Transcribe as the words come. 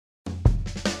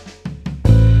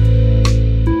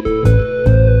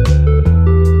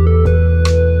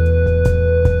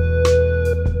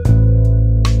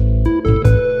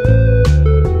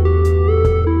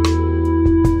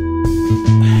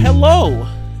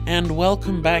and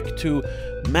welcome back to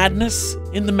Madness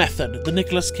in the Method, the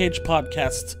Nicolas Cage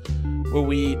podcast, where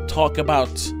we talk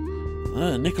about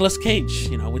Nicolas Cage.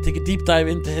 You know, we take a deep dive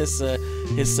into his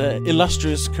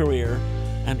illustrious career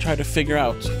and try to figure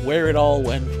out where it all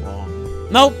went wrong.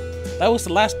 Nope, that was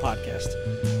the last podcast.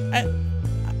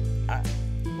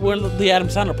 Well, the Adam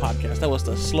Sandler podcast. That was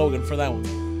the slogan for that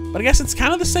one. But I guess it's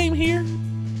kind of the same here.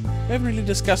 We haven't really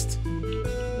discussed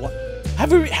what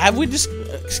have we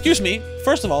excuse me.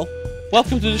 First of all,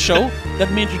 welcome to the show.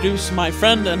 Let me introduce my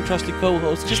friend and trusty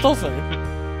co-host Christopher.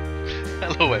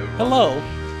 Hello, everyone. Hello.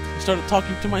 I started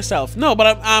talking to myself. No,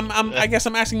 but I guess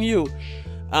I'm asking you.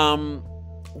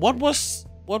 What was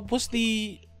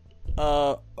the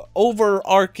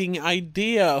overarching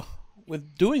idea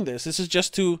with doing this? This is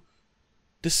just to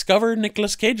discover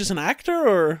Nicolas Cage as an actor,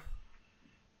 or?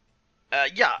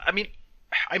 Yeah, I mean,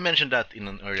 I mentioned that in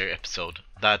an earlier episode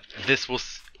that this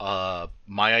was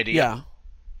my idea. Yeah.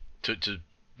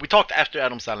 We talked after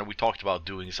Adam Sandler. We talked about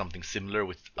doing something similar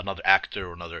with another actor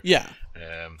or another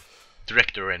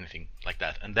director or anything like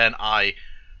that. And then I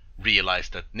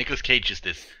realized that Nicolas Cage is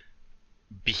this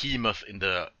behemoth in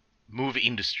the movie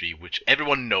industry, which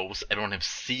everyone knows. Everyone has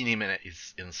seen him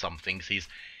in some things. He's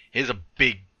a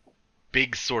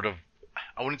big sort of,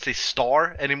 I wouldn't say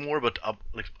star anymore, but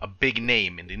a big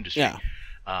name in the industry. Yeah.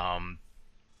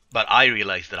 But I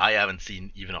realized that I haven't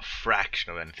seen even a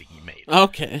fraction of anything he made.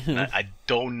 Okay. I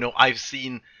don't know. I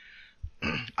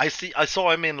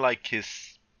saw him in like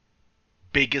his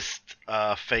biggest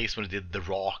phase when he did The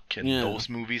Rock and those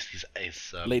movies. His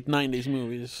late 90s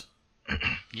movies.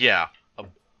 Yeah.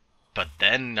 But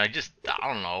then I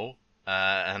don't know.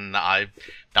 And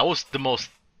that was the most,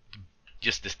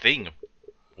 just this thing.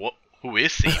 Who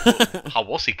is he? How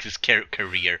was his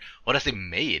career? What has he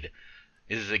made?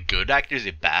 Is he a good actor? Is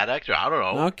he a bad actor? I don't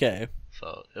know. Okay.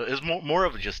 So it's more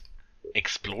of just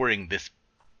exploring this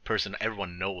person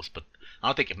everyone knows, but I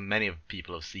don't think many of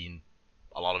people have seen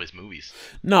a lot of his movies.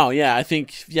 No, yeah, I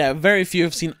think very few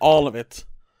have seen all of it.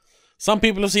 Some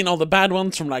people have seen all the bad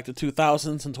ones from like the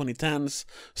 2000s and 2010s.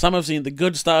 Some have seen the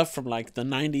good stuff from like the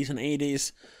 90s and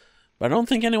 80s. But I don't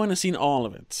think anyone has seen all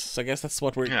of it. So I guess that's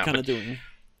what we're kind of doing.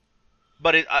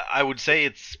 But I would say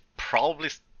it's probably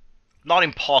not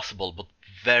impossible, but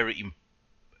very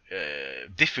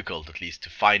difficult, at least, to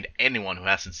find anyone who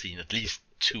hasn't seen at least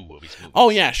 2 of his movies. Oh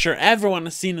yeah, sure. Everyone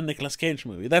has seen a Nicolas Cage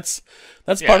movie. That's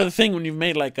part of the thing when you've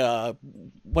made like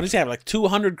what does he have, like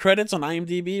 200 credits on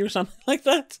IMDb or something like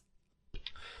that?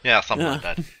 Yeah, something like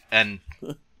that. And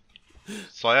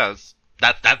so yeah,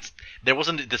 that's there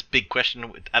wasn't this big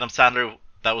question with Adam Sandler.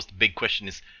 That was the big question: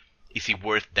 is he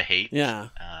worth the hate? Yeah.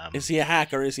 Is he a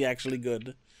hack or is he actually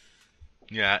good?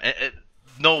 Yeah.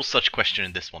 No such question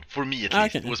in this one. For me, at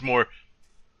least, it was more.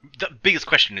 The biggest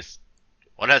question is,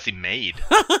 what has he made?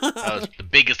 That was the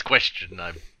biggest question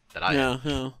that I had.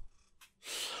 Yeah.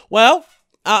 Well,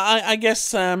 I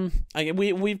guess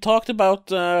we've talked about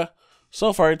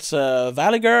so far. It's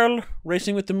Valley Girl,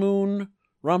 Racing with the Moon,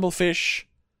 Rumblefish.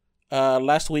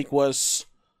 Last week was,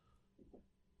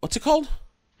 what's it called?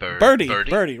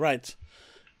 Birdie, right.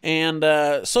 And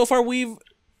so far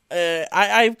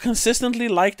I've consistently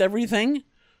liked everything.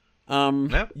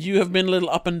 You have been a little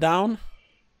up and down.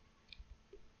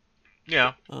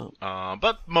 Yeah.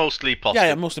 But mostly positive.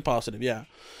 Yeah, mostly positive, yeah.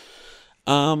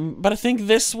 But I think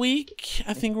this week,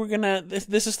 we're gonna,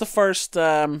 this is the first,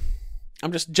 I'm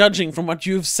just judging from what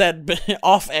you've said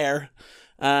off air.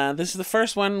 This is the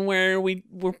first one where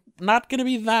we're not gonna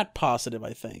be that positive,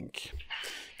 I think.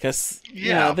 Because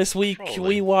this week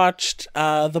we watched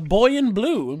The Boy in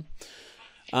Blue,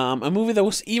 a movie that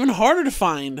was even harder to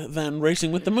find than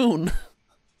Racing with the Moon.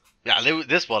 Yeah,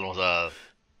 this one was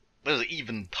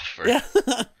even tougher. Yeah,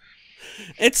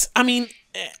 it's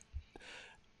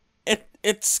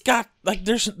got like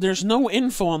there's no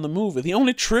info on the movie. The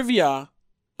only trivia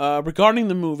regarding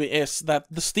the movie is that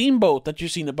the steamboat that you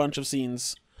see in a bunch of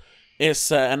scenes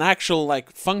is an actual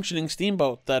like functioning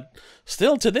steamboat that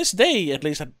still to this day, at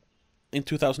least in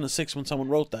 2006 when someone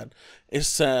wrote that,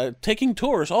 is taking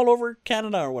tours all over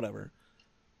Canada or whatever.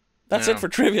 That's it for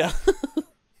trivia.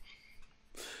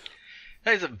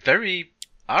 That is a very,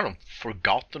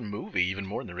 forgotten movie, even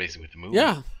more than Racing with the Moon.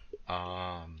 Yeah.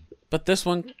 But this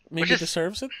one maybe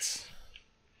deserves it.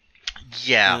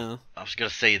 Yeah, I was gonna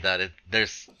say that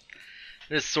there's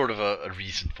sort of a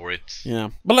reason for it. Yeah,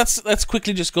 but let's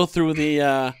quickly just go through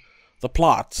the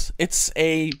plot. It's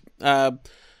a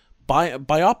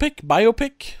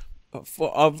biopic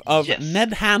of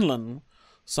Ned Hanlon,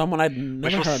 someone I'd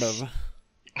never heard of.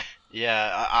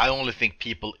 Yeah, I only think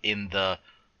people in the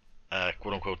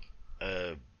quote unquote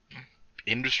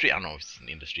industry, I don't know if it's an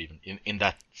industry even, in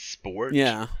that sport,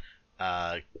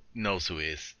 knows who he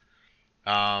is.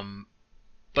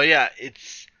 But yeah,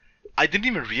 I didn't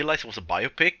even realize it was a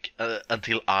biopic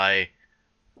until I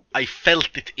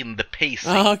felt it in the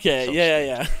pacing. Oh, okay, so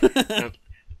yeah.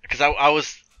 Because I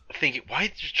was thinking, why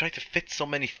did you try to fit so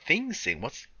many things in?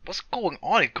 What's going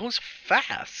on? It goes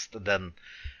fast, and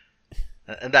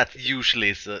that usually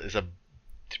is a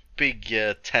big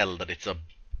tell that it's a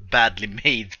badly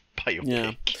made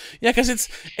biopic. Yeah, because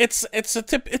it's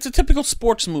a typical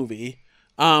sports movie.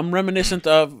 Reminiscent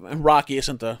of Rocky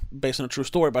isn't based on a true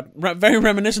story, but very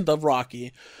reminiscent of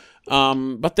Rocky.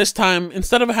 But this time,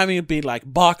 instead of having it be like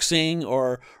boxing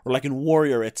or like in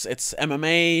Warrior, it's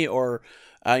MMA or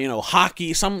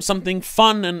hockey, something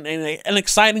fun and an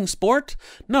exciting sport.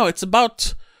 No, it's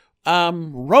about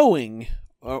rowing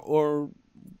or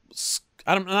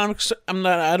I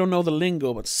don't know the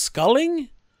lingo, but sculling.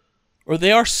 Or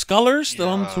they are scullers, the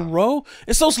ones who row.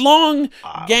 It's those long,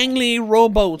 gangly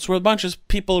rowboats where a bunch of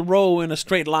people row in a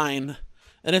straight line.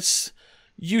 And it's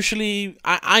usually,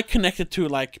 I connect it to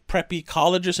like preppy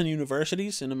colleges and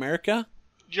universities in America.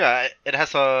 Yeah, it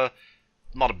has not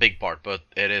a big part, but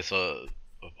it is a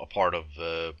part of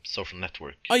the social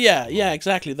network. Oh yeah,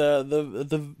 exactly. The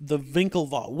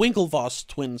Winklevoss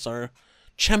twins are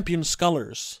champion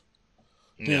scullers.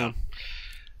 Yeah.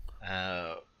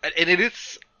 And it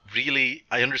is... Really,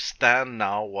 I understand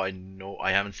now why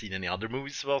I haven't seen any other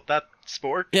movies about that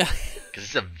sport. Yeah. Because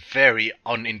it's a very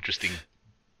uninteresting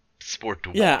sport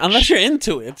to watch. Yeah, unless you're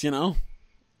into it,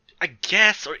 I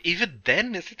guess, or even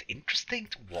then, is it interesting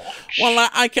to watch? Well,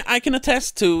 I can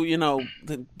attest to,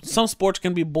 some sports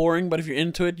can be boring, but if you're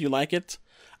into it, you like it.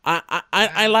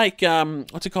 I like,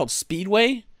 what's it called,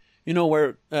 Speedway?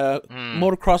 Where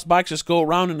motocross bikes just go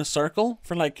around in a circle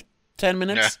for like 10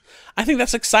 minutes. Yeah. I think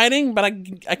that's exciting, but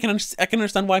I can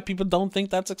understand why people don't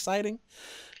think that's exciting.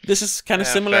 This is kind of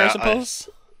similar, fair. I suppose.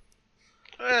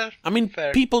 I mean,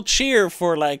 fair. People cheer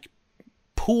for like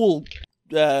pool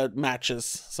matches,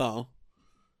 so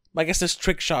I guess there's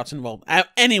trick shots involved.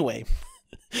 Anyway,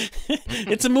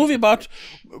 it's a movie about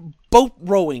boat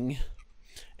rowing,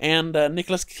 and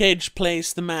Nicolas Cage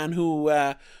plays the man who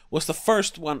was the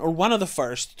first one, or one of the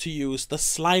first, to use the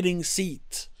sliding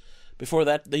seat. Before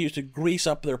that, they used to grease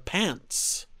up their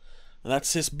pants. And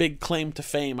that's his big claim to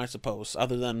fame, I suppose,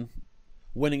 other than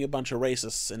winning a bunch of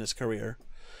races in his career.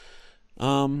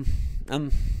 And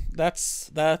that's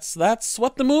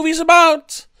what the movie's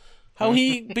about. How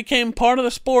he became part of the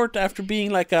sport after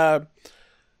being like a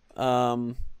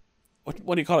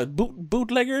what do you call it?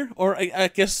 Bootlegger, or I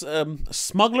guess a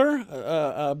smuggler,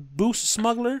 a booze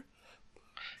smuggler.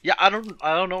 Yeah, I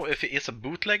don't know if it is a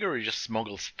bootlegger or he just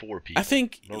smuggles for people. I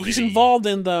think he's involved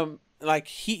in the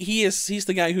he's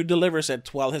the guy who delivers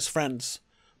it while his friends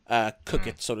cook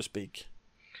it, so to speak.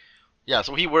 Yeah,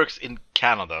 so he works in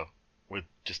Canada with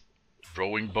just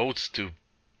rowing boats to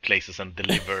places and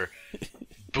deliver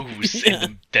booze in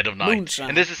the dead of night. Moonshine.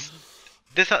 And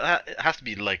this has to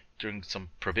be like during some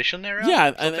prohibition era.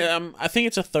 Yeah, I think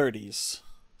it's the 30s.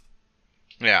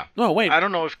 Yeah. No, wait. I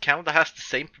don't know if Canada has the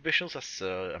same provisions as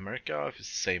America, if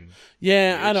it's the same.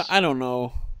 Yeah, years. I don't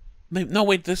know. Maybe, no,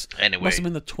 wait. This must have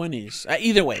been the 20s.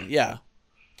 Either way, yeah.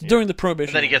 During the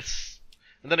prohibition. And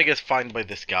then he gets fined by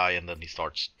this guy, and then he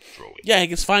starts throwing. Yeah, he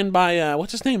gets fined by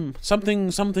what's his name? Something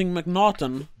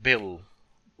McNaughton. Bill.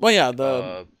 Well, yeah,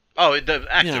 the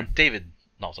actor David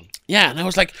Naughton. Yeah, and I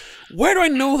was like, where do I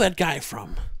know that guy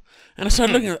from? And I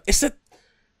started looking. Is it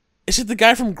the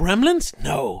guy from Gremlins?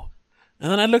 No.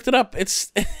 And then I looked it up.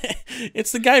 It's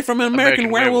the guy from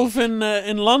American Werewolf in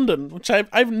London, which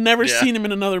I've never seen him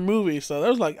in another movie. So I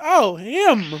was like, oh,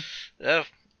 him. Yeah.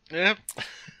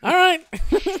 All right.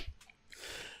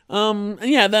 And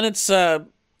yeah, then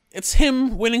it's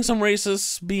him winning some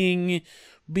races, being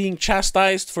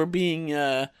chastised for being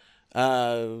a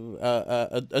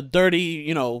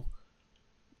dirty,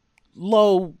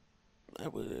 low.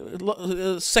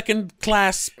 Second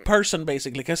class person,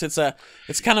 basically, because it's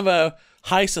kind of a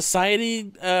high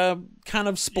society kind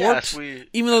of sport. Yes,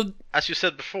 even though, as you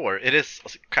said before, it is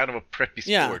kind of a preppy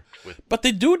sport. Yeah, but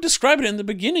they do describe it in the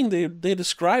beginning. They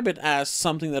describe it as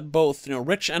something that both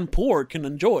rich and poor can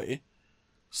enjoy.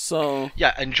 So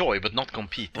yeah, enjoy, but not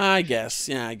compete. I guess.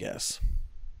 Yeah, I guess.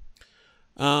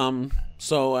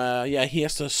 So he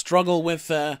has to struggle with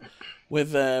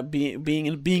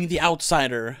being the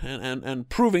outsider and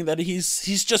proving that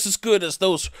he's just as good as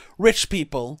those rich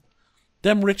people,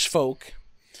 them rich folk.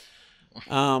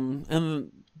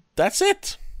 And that's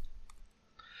it.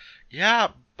 Yeah,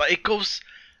 but it goes,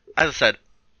 as I said,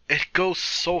 it goes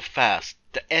so fast.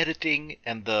 The editing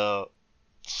and the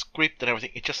script and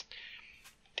everything,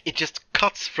 it just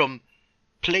cuts from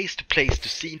place to place, to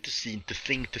scene to scene, to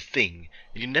thing to thing.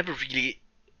 You never really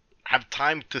have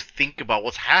time to think about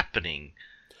what's happening.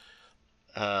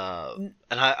 And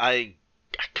I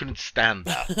couldn't stand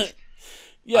that.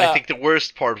 Yeah. I think the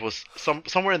worst part was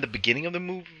somewhere in the beginning of the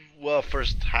movie,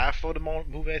 first half of the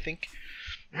movie, I think,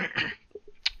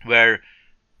 where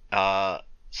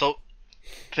so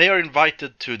they are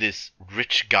invited to this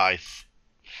rich guy's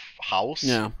house.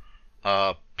 Yeah.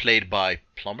 Played by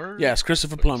Plummer. Yes,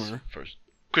 Christopher Plummer.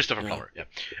 Christopher Plummer. Yeah.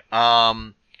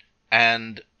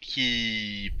 And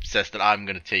he says that I'm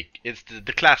gonna take. It's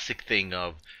the classic thing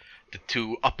of the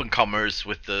two up and comers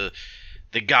with the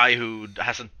guy who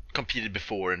hasn't competed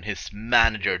before and his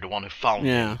manager, the one who found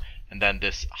him. And then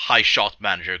this high shot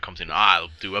manager comes in. I'll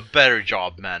do a better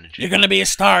job managing. You're gonna be a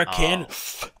star, kid.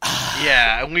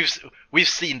 Yeah, and we've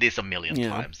seen this a million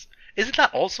times. Isn't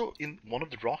that also in one of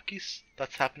the Rockies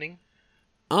that's happening?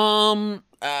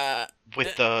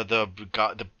 With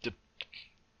the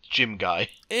gym guy.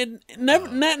 It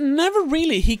never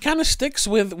really. He kind of sticks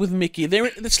with Mickey.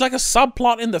 It's like a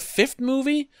subplot in the 5th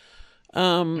movie.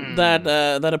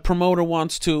 That a promoter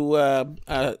wants to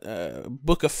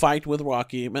book a fight with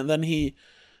Rocky, and then he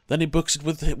books it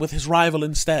with his rival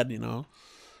instead. You know.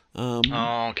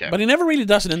 Okay. But he never really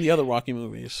does it in the other Rocky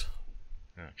movies.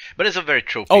 But it's a very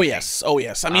tropey. Oh yes.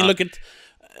 I mean, look at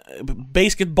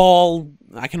basketball.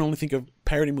 I can only think of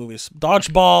parody movies.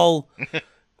 Dodgeball.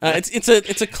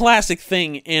 It's a classic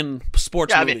thing in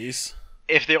sports movies.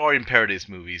 I mean, if they are in parodies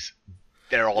movies,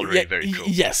 they're already very tropey.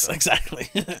 Yes, so. Exactly.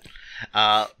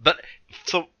 But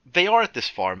so they are at this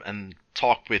farm and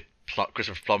talk with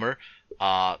Christopher Plummer.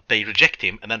 They reject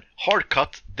him, and then hard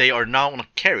cut. They are now on a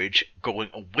carriage going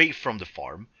away from the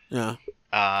farm. Yeah.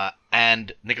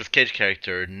 And Nicolas Cage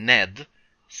character Ned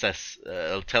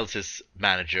tells his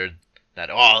manager that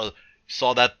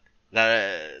saw that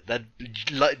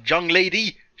young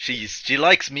lady. She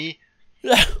likes me.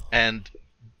 And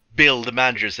Bill, the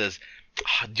manager, says,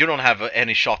 "You don't have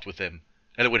any shot with him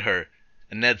and with her."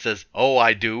 And Ned says, "Oh,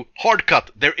 I do." Hard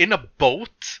cut. They're in a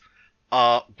boat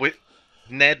with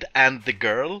Ned and the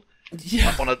girl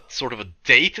on a sort of a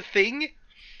date thing.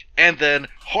 And then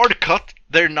hard cut.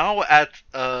 They're now at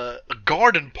a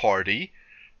garden party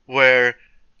where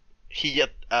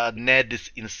Ned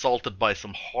is insulted by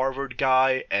some Harvard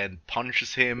guy and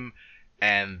punches him,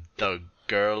 and the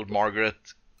girl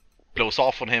Margaret blows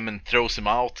off on him and throws him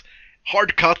out.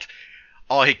 Hard cut.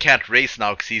 Oh, he can't race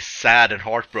now because he's sad and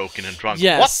heartbroken and drunk.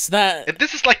 Yes, what? And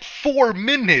this is like 4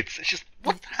 minutes. It's just,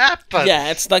 what happened?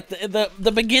 Yeah, it's like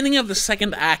the beginning of the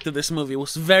second act of this movie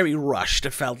was very rushed.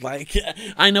 It felt like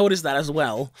I noticed that as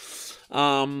well.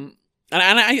 And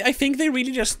I think they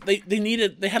really just they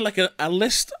had like a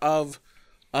list of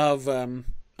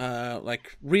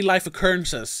like real life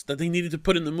occurrences that they needed to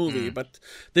put in the movie, but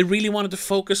they really wanted to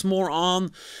focus more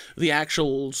on the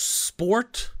actual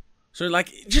sport. So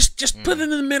like, just put it in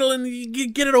the middle and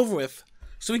get it over with,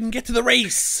 so we can get to the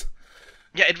race.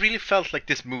 Yeah, it really felt like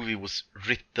this movie was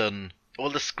written. Well,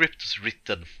 the script was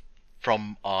written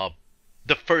from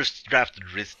the first drafted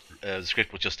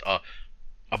script was just a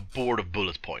board of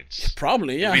bullet points.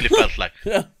 Probably, yeah. It really felt like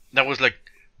that was like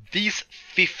these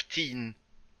 15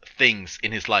 things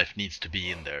in his life needs to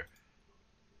be in there,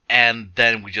 and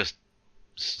then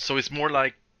so it's more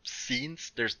like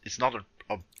scenes. It's not a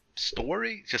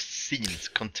story, just scenes,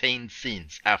 contained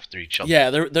scenes after each other. Yeah,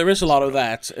 there is a lot of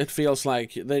that. It feels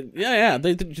like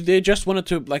they just wanted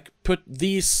to like put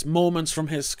these moments from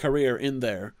his career in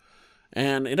there,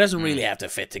 and it doesn't really have to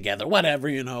fit together. Whatever,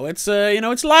 it's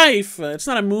it's life. It's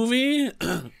not a movie.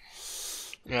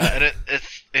 Yeah, and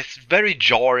it's very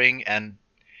jarring, and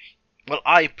well,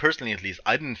 I personally at least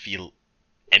I didn't feel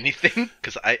anything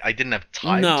because I didn't have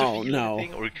time to feel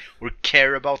anything or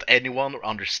care about anyone or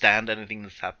understand anything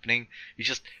that's happening. It's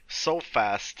just so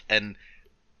fast and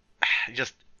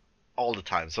just all the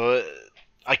time. So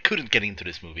I couldn't get into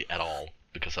this movie at all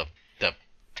because of the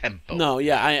tempo. No,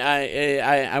 yeah,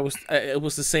 I was it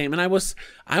was the same, and I was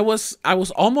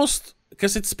almost,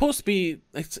 because it's supposed to be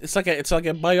it's like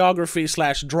a biography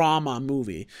 / drama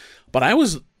movie, but I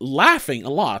was laughing a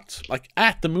lot like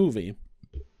at the movie.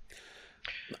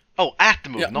 Oh, at the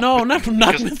movie. Yeah,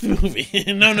 not with the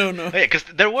movie. No. Yeah, because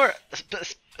there were,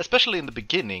 especially in the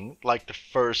beginning, like the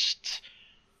first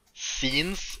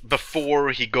scenes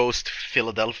before he goes to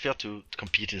Philadelphia to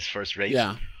compete in his first race.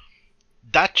 Yeah.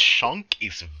 That chunk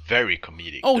is very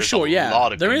comedic. Oh, There's sure, yeah. A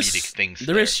lot of comedic things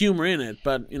there is humor in it,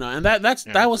 but and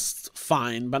that was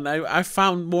fine. But I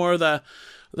found more the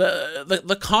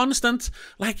constant,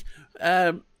 like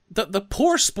the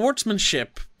poor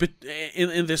sportsmanship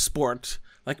in this sport.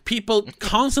 Like, people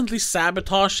constantly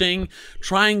sabotaging,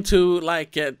 trying to,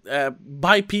 like,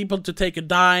 buy people to take a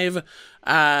dive,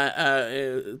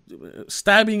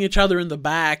 stabbing each other in the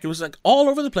back. It was, like, all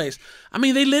over the place. I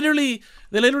mean, they literally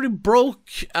broke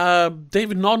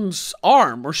David Nodden's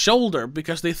arm or shoulder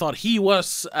because they thought he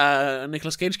was a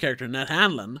Nicolas Cage character, Ned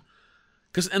Hanlon.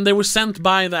 And they were sent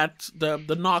by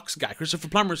the Knox guy, Christopher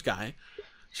Plummer's guy.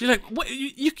 She's like, what?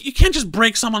 You can't just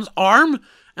break someone's arm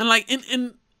and, like,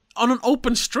 on an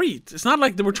open street. It's not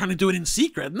like they were trying to do it in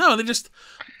secret. No,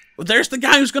 there's the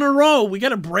guy who's gonna row. We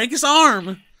gotta break his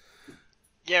arm.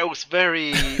 Yeah, it was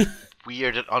very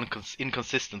weird and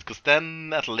inconsistent, because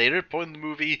then at a later point in the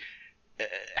movie,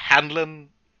 Hanlon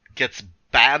gets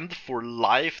banned for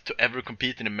life to ever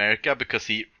compete in America because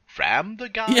he rammed a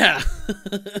guy. Yeah.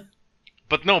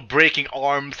 But no, breaking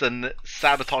arms and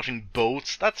sabotaging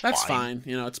boats, that's fine.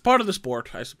 You know, it's part of the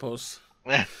sport, I suppose.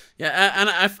 Yeah, and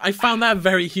I found that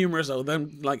very humorous, though.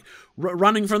 Them, like,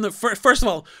 running from the... First of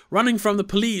all, running from the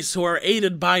police who are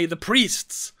aided by the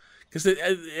priests, because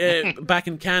back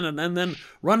in Canada, and then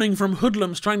running from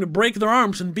hoodlums trying to break their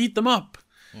arms and beat them up.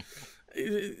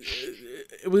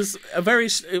 It was a very,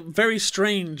 very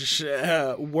strange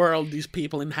world these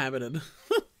people inhabited.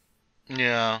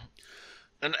 Yeah.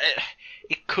 And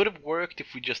it could have worked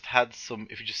if we just had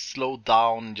if we just slowed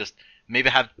down and just maybe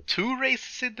have 2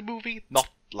 races in the movie, not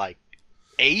like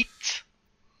 8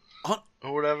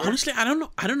 or whatever. Honestly, I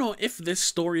don't know if this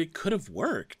story could have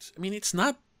worked. I mean, it's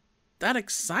not that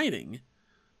exciting.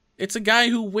 It's a guy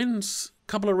who wins a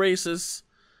couple of races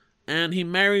and he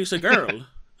marries a girl.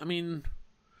 I mean,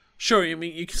 sure, I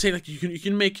mean, you can say, like, you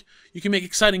can make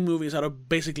exciting movies out of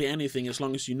basically anything as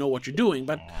long as you know what you're doing,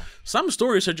 but some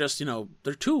stories are just,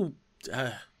 they're too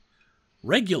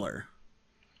regular.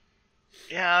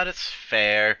 Yeah, that's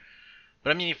fair. But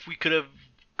I mean, if we could have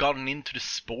gotten into the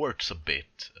sports a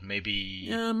bit, maybe...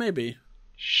 Yeah, maybe.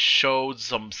 Showed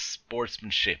some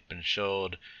sportsmanship and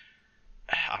showed...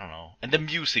 I don't know. And the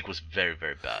music was very,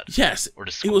 very bad. Yes, or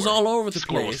the score. It was all over the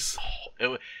place.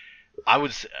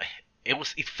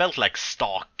 It felt like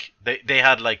stock. They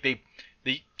had, like, they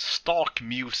stock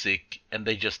music and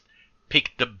they just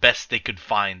picked the best they could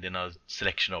find in a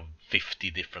selection of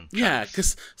 50 different tracks. Yeah,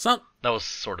 because that was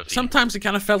sort of... Sometimes it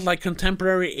kind of felt like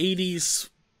contemporary 80s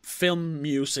film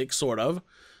music, sort of.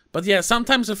 But yeah,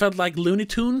 sometimes it felt like Looney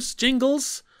Tunes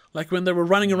jingles, like when they were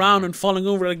running around and falling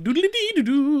over, like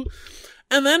doodly-dee-doo-doo.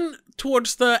 And then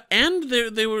towards the end,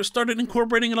 they were started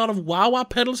incorporating a lot of wah-wah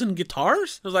pedals and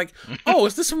guitars. I was like, oh,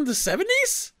 is this from the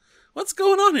 70s? What's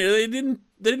going on here? They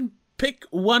didn't pick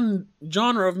one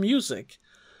genre of music.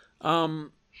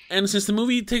 And since the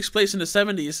movie takes place in the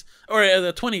 70s, or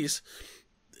the 20s,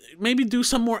 maybe do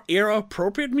some more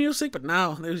era-appropriate music, but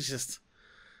now there's just,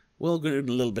 we'll do a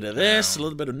little bit of this, a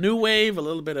little bit of new wave, a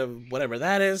little bit of whatever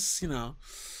that is, It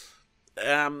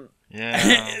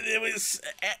was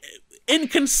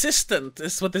inconsistent,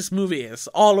 is what this movie is,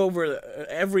 all over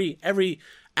every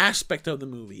aspect of the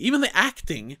movie. Even the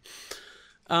acting.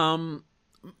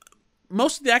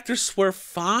 Most of the actors were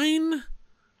fine,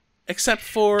 except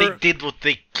for... They did what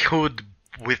they could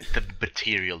with the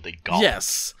material they got.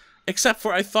 Yes. Except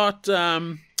for, I thought,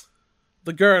 the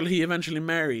girl he eventually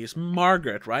marries,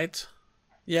 Margaret, right?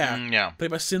 Yeah. Yeah.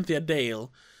 Played by Cynthia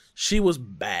Dale. She was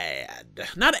bad.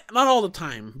 Not all the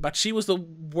time, but she was the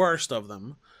worst of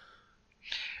them.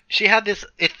 She had this...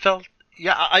 It felt...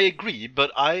 Yeah, I agree,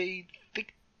 but I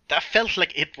think that felt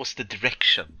like it was the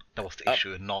direction that was the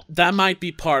issue, and not... That might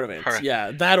be part of it. Her.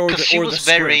 Yeah, that or the script.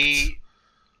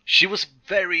 She was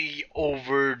very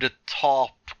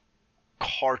over-the-top,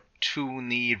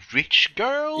 cartoony rich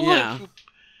girl. Yeah.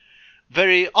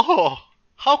 Very,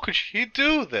 how could she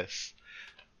do this?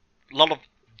 A lot of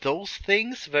those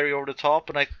things, very over-the-top,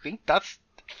 and I think that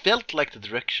felt like the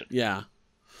direction. Yeah.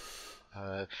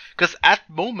 Because at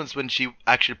moments when she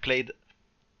actually played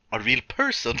a real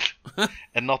person,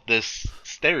 and not this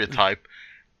stereotype,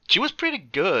 she was pretty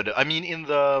good. I mean, in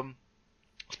the...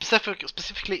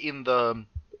 Specifically in the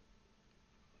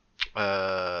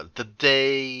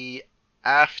day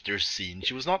after scene,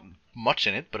 she was not much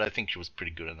in it, but I think she was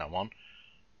pretty good in that one.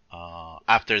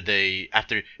 After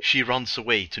she runs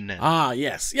away to Ned. Ah,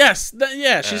 yes,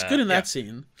 she's good in that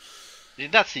scene.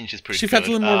 In that scene, she's pretty she good. She felt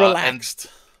a little more relaxed.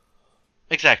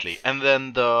 Exactly, and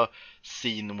then the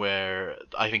scene where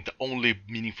I think the only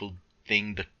meaningful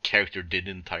thing the character did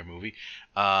in the entire movie,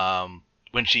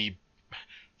 when she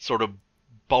sort of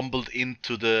bumbled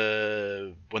into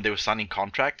when they were signing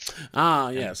contracts. Ah,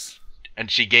 yes. And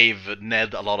she gave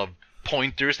Ned a lot of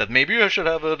pointers that maybe I should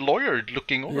have a lawyer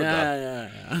looking over that.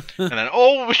 Yeah. And then,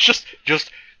 it's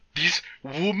just these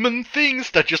woman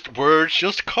things that just words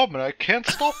just come and I can't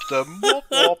stop them, wop,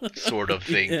 wop, sort of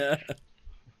thing. Yeah.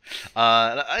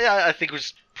 I think it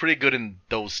was pretty good in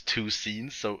those two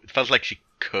scenes. So it felt like she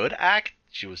could act.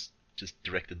 She was just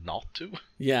directed not to.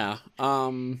 Yeah.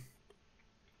 I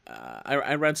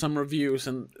read some reviews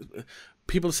and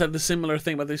people said the similar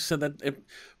thing, but they said that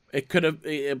it could have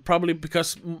probably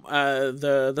because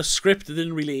the script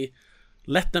didn't really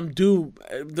let them do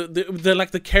the like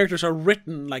the characters are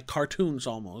written like cartoons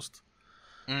almost.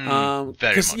 Very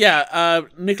much.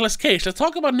 Nicolas Cage. Let's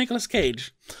talk about Nicolas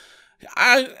Cage.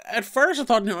 At first I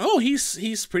thought,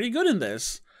 he's pretty good in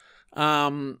this,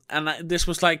 this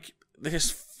was like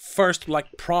his first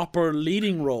like proper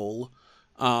leading role,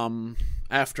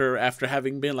 after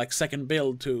having been like second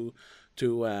build in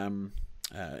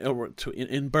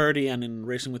Birdie and in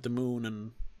Racing with the Moon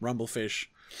and Rumblefish.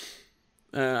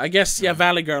 I guess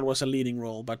Valley Girl was a leading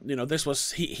role, but this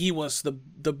was he was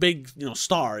the big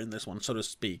star in this one, so to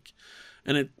speak,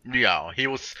 and he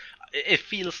was. It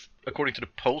feels, according to the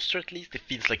poster at least, it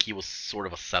feels like he was sort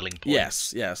of a selling point.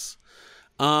 Yes.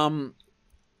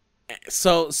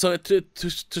 So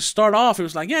to start off, it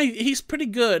was like, he's pretty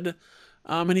good,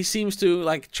 and he seems to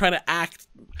like try to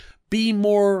be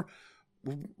more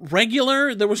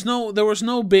regular. There was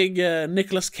no big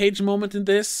Nicolas Cage moment in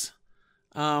this,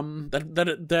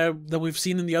 that we've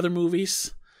seen in the other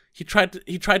movies. He tried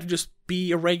to just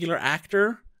be a regular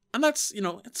actor, and that's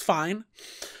it's fine.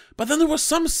 But then there was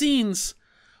some scenes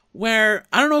where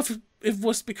I don't know if it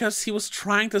was because he was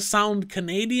trying to sound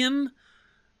Canadian,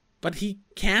 but he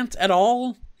can't at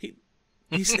all.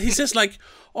 He says like,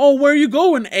 "Oh, where are you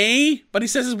going, eh?" But he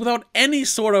says it without any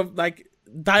sort of like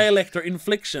dialect or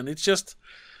inflection. It's just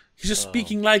he's just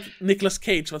speaking like Nicolas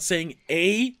Cage, but saying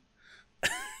 "eh."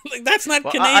 Like that's not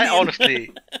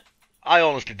Canadian. I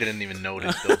honestly didn't even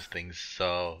notice those things.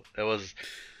 So it was.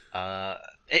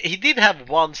 He did have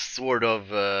one sort of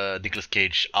Nicolas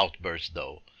Cage outburst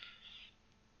though.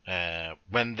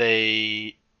 When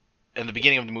they, in the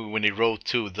beginning of the movie, when they rode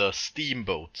to the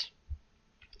steamboat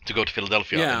to go to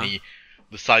Philadelphia, and he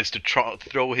decides to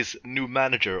throw his new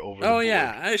manager over the board. Oh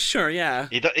yeah, sure, yeah.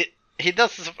 He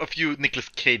does a few Nicolas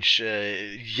Cage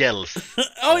yells.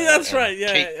 Oh yeah, that's right.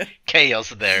 Yeah, chaos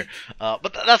there.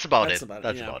 But that's about it.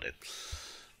 That's about it.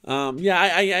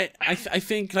 I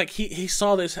think like he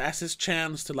saw this as his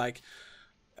chance to like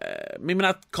maybe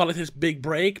not call it his big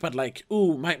break, but like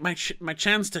my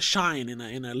chance to shine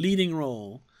in a leading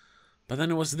role. But then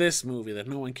it was this movie that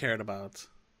no one cared about.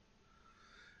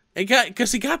 He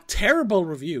got terrible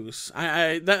reviews.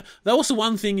 That was the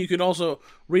one thing you could also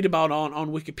read about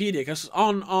on Wikipedia, because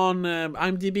on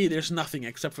IMDb there's nothing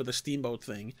except for the steamboat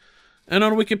thing, and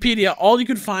on Wikipedia all you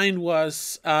could find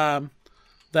was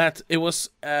that it was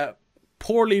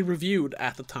poorly reviewed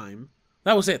at the time.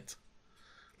 That was it.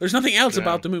 There's nothing else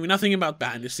about the movie, nothing about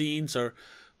behind the scenes or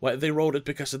what they wrote it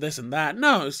because of this and that.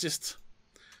 No, it's just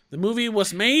the movie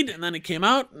was made and then it came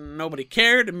out and nobody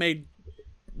cared. It made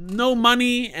no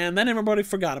money and then everybody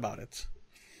forgot about it.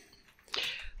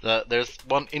 There's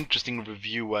one interesting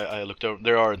review I looked over.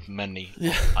 There aren't many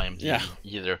on IMDb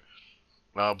either.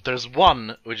 There's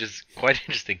one which is quite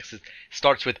interesting because it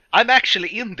starts with, "I'm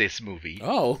actually in this movie."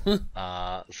 Oh.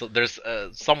 So there's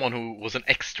someone who was an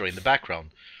extra in the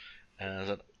background.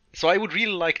 So I would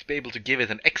really like to be able to give it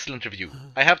an excellent review.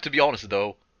 I have to be honest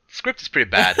though, the script is pretty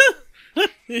bad.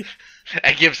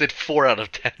 I gives it 4 out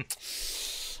of 10.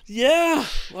 Yeah,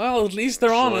 well, at least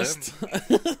they're honest.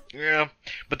 Yeah,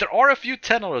 but there are a few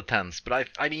 10 out of 10s. But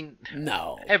I mean,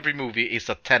 no, every movie is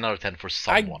a 10 out of 10 for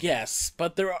someone. I guess,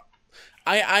 but there are.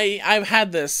 I've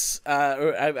had this.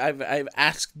 I've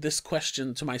asked this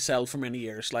question to myself for many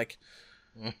years. Like,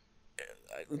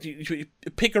 you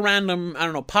pick a random, I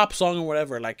don't know, pop song or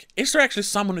whatever. Like, is there actually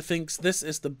someone who thinks this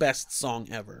is the best song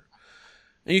ever?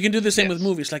 And you can do the same with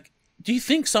movies. Like, do you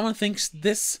think someone thinks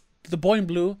this, The Boy in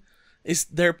Blue, is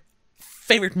their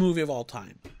favorite movie of all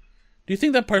time? Do you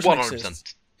think that person 100%.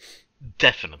 Exists?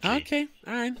 Definitely. Okay,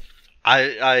 all right.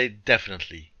 I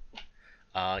definitely.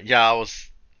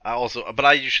 But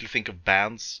I usually think of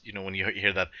bands. You know, when you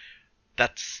hear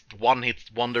that's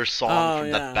one-hit wonder song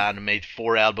from that band who made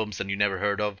 4 albums and you never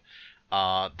heard of.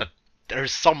 That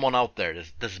there's someone out there.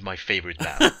 This is my favorite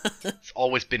band. It's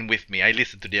always been with me. I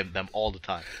listen to them all the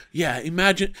time. Yeah,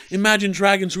 Imagine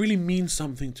Dragons really mean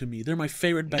something to me. They're my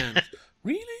favorite band.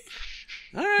 Really?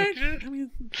 All right. I mean,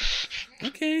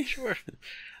 okay, sure.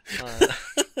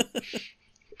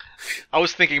 I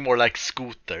was thinking more like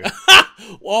Scooter.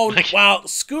 Wow,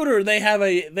 Scooter. They have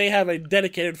a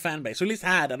dedicated fan base. Or at least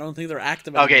had. I don't think they're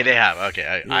active anymore. Okay, they have.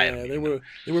 Okay, they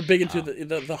were big into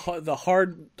the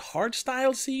hard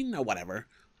style scene or whatever.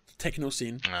 techno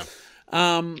scene. Yeah.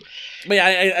 But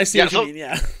yeah, I see what you mean.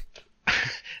 Yeah.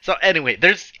 So anyway,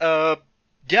 there's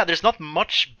not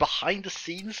much behind the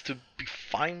scenes to be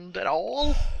found at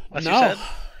all. As you said,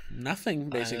 nothing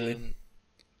basically.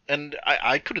 And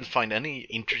I couldn't find any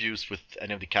interviews with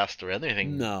any of the cast or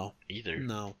anything. No. Either.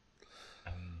 No.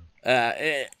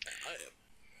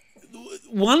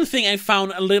 One thing I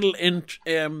found a little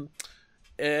interesting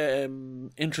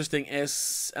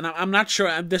is, and I'm not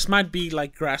sure, this might be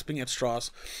like grasping at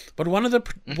straws, but one of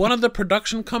the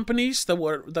production companies that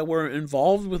were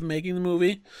involved with making the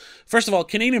movie, first of all,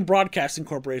 Canadian Broadcasting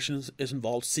Corporation is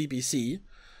involved, CBC.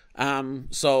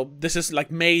 So this is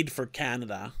like made for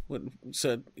Canada.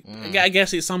 So I guess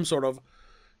he's some sort of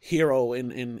hero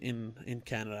in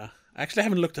Canada. I actually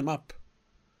haven't looked him up,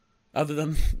 other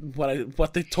than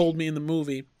what they told me in the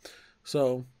movie.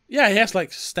 So yeah, he has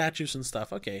like statues and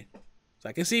stuff. Okay, so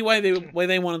I can see why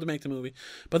they wanted to make the movie.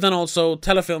 But then also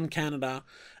Telefilm Canada,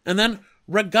 and then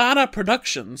Regatta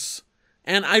Productions.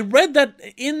 And I read that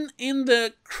in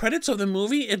the credits of the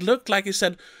movie, it looked like it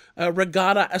said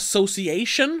Regatta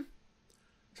Association.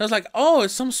 So I was like, oh,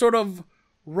 it's some sort of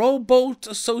rowboat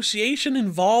association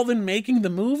involved in making the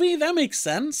movie? That makes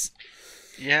sense.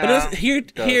 Yeah. But here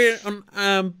on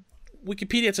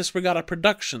Wikipedia it says Regatta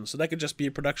Productions, so that could just be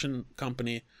a production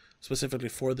company specifically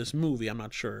for this movie. I'm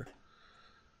not sure.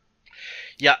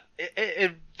 Yeah,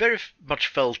 it very much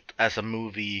felt as a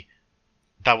movie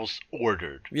that was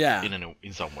ordered. Yeah.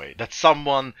 In some way, that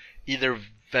someone either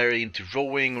very into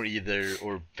rowing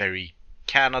or very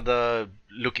Canada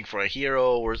looking for a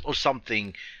hero or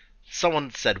something.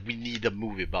 Someone said we need a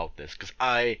movie about this because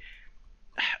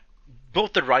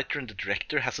both the writer and the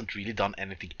director hasn't really done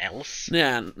anything else.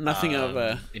 Yeah, nothing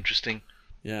of interesting.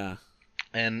 Yeah,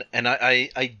 and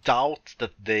I doubt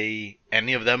that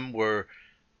any of them were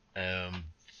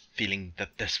feeling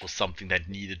that this was something that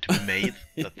needed to be made.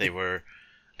 That they were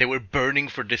burning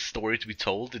for this story to be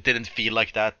told. It didn't feel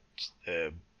like that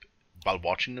while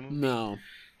watching the movie. No.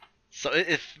 So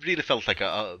it really felt like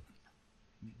a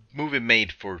movie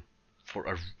made for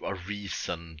a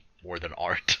reason more than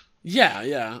art.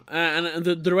 Yeah. And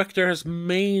the director has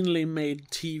mainly made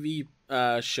TV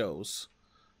shows,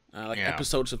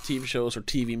 episodes of TV shows or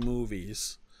TV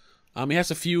movies. He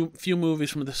has a few movies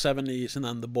from the 70s, and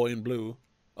then The Boy in Blue.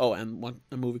 Oh, and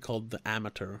a movie called The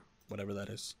Amateur, whatever that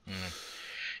is.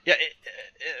 Yeah,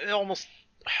 it almost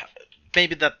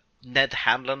maybe that Ned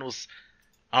Hanlan was,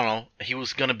 I don't know, he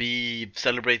was gonna be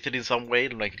celebrated in some way,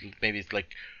 like maybe it's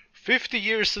like 50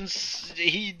 years since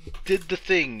he did the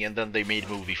thing, and then they made a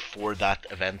movie for that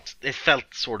event. It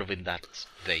felt sort of in that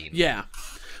vein. Yeah,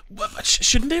 but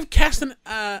shouldn't they have cast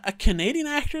a Canadian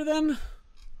actor then?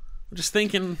 I'm just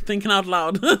thinking out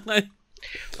loud. Well,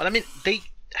 I mean, they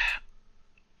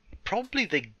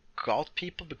got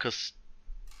people because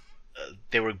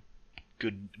they were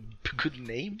good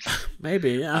names.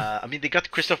 Maybe, yeah. I mean, they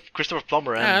got Christopher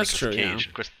Plummer and Nicolas Cage.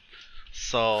 Yeah.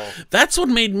 So that's what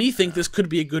made me think this could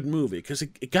be a good movie, because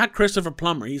it got Christopher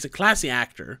Plummer. He's a classy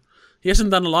actor. He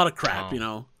hasn't done a lot of crap,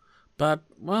 But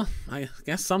well, I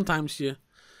guess sometimes you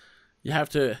have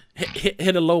to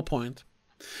hit a low point.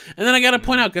 And then I gotta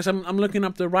point out, because I'm looking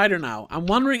up the writer now. I'm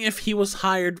wondering if he was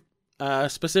hired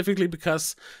specifically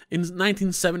because in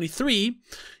 1973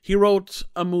 he wrote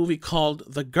a movie called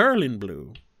The Girl in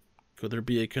Blue. Could there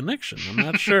be a connection? I'm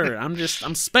not sure. I'm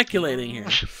speculating here.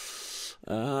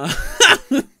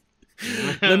 Let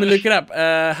me look it up.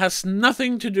 Has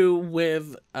nothing to do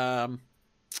with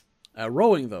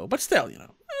rowing, though. But still,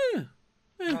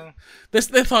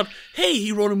 They thought, hey,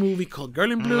 he wrote a movie called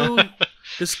Girl in Blue.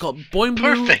 This is called Boy in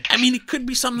Blue. Perfect. I mean, it could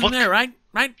be something there, right?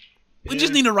 We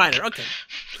just need a writer. Okay,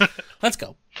 let's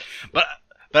go. But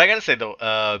I gotta say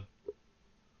though,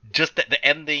 just the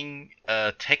ending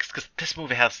text, because this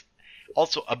movie has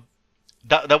also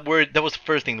that word. That was the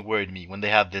first thing that worried me when they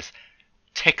had this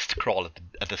text crawl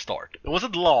at the start. It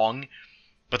wasn't long,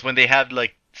 but when they have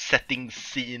like setting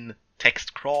scene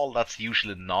text crawl, that's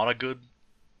usually not a good.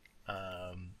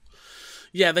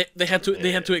 Yeah, they had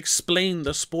to explain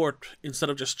the sport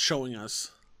instead of just showing us.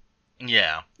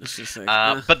 Yeah, it's just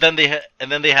like, but then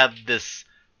they had this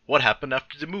what happened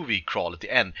after the movie crawl at the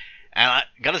end, and I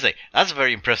gotta say that's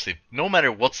very impressive. No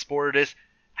matter what sport it is,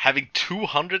 having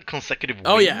 200 consecutive wins.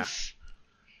 Oh yeah,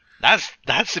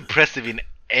 that's impressive in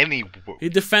any. He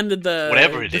defended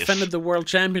the the world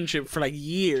championship for like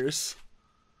years.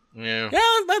 Yeah,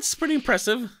 that's pretty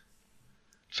impressive.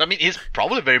 So I mean, he's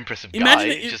probably a very impressive guy.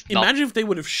 Imagine if they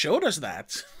would have showed us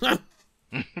that.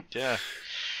 Yeah.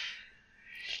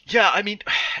 Yeah, I mean,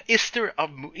 is there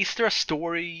a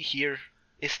story here?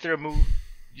 Is there a move?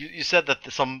 You said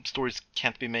that some stories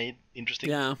can't be made interesting.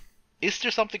 Yeah. is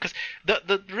there something? Because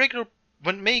the regular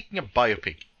when making a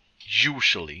biopic,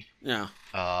 usually,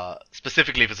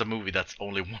 specifically if it's a movie that's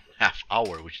only 1.5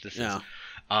 hour, which this is,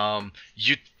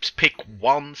 you pick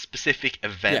one specific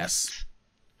event,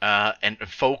 and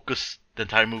focus the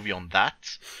entire movie on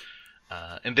that.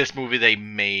 In this movie,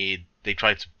 they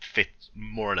tried to fit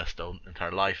more or less the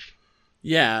entire life.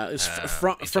 Yeah, it's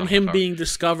from him being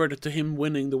discovered to him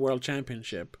winning the world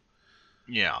championship.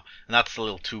 Yeah, and that's a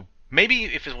little too. Maybe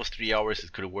if it was 3 hours,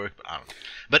 it could have worked, but I don't know.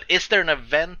 But is there an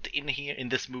event in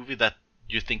this movie that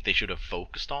you think they should have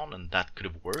focused on, and that could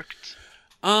have worked?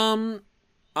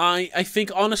 I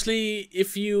think honestly,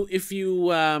 if you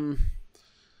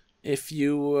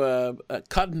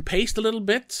cut and paste a little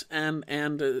bit and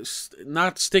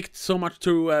not stick so much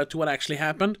to what actually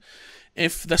happened,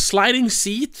 if the sliding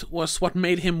seat was what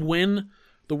made him win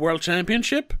the world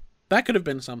championship, that could have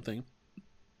been something.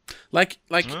 Like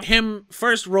him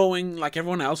first rowing like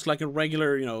everyone else, like a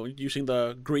regular, using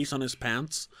the grease on his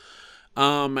pants.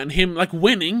 And him like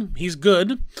winning, he's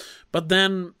good, but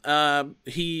then the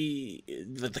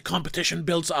competition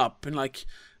builds up and like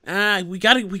we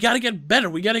gotta get better,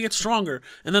 we gotta get stronger.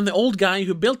 And then the old guy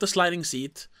who built the sliding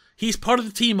seat, he's part of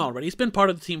the team already. He's been part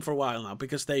of the team for a while now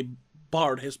because they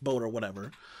barred his boat or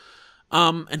whatever.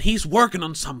 And he's working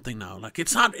on something now. Like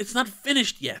it's not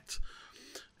finished yet.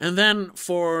 And then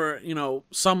for,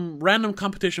 some random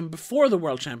competition before the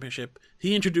World Championship,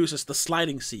 he introduces the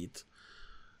sliding seat.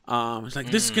 It's like,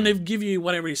 this is going to give you,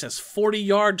 whatever he says, 40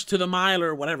 yards to the mile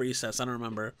or whatever he says. I don't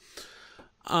remember.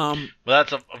 Well,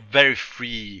 that's a very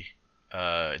free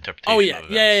interpretation. Oh, yeah.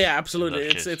 Yeah, absolutely.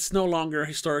 It's no longer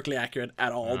historically accurate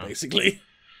at all, basically.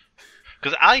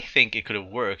 Because I think it could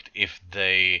have worked if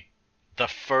the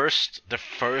first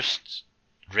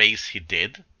race he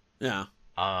did... Yeah.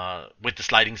 With the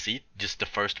sliding seat, just the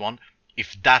first one,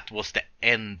 if that was the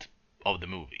end of the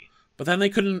movie. But then they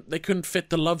couldn't fit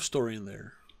the love story in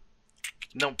there.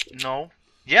 No.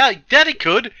 Yeah, that he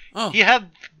could. Oh. He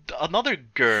had another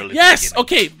girl. Yes.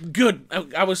 Okay. Good.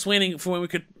 I was waiting for when we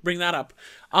could bring that up.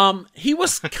 He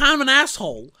was kind of an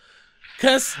asshole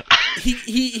because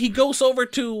he goes over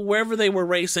to wherever they were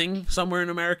racing, somewhere in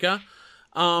America.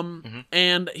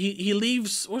 And he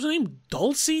leaves. What's her name?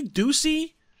 Dulcie.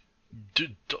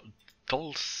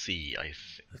 Dulcie, I think.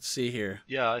 Let's see here.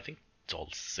 Yeah, I think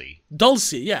Dulcie.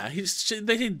 Dulcie, yeah. They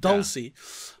say Dulcie.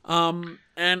 Yeah.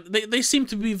 And they seem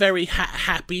to be very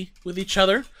happy with each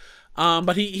other.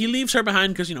 But he leaves her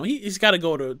behind because, he's got to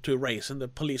go to a race and the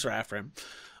police are after him.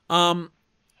 And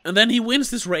then he wins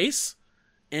this race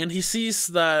and he sees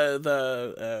the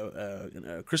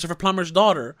Christopher Plummer's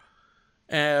daughter.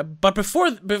 But before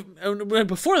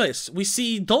this, we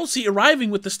see Dulcie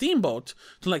arriving with the steamboat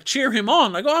to like cheer him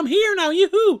on, like, "Oh, I'm here now,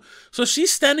 yoo-hoo!" So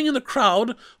she's standing in the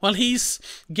crowd while he's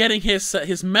getting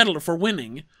his medal for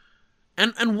winning,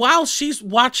 and while she's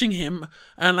watching him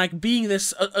and like being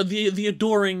this the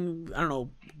adoring, I don't know,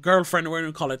 girlfriend or whatever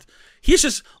you call it, he's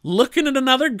just looking at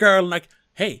another girl and like,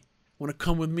 "Hey, want to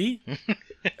come with me?"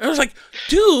 I was like,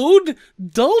 "Dude,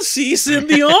 Dulcie's in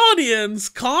the audience.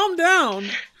 Calm down."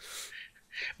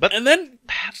 And then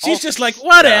she's just like,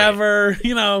 whatever,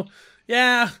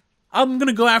 yeah, I'm going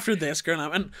to go after this girl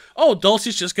now. And,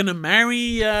 Dulcie's just going to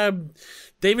marry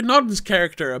David Naughton's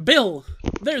character, Bill.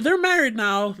 They're married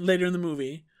now later in the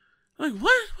movie. I'm like,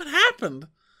 what? What happened?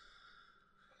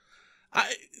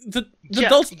 The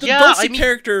Dulcie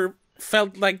character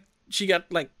felt like she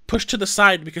got like pushed to the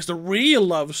side because the real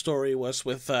love story was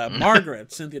with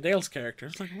Margaret, Cynthia Dale's character.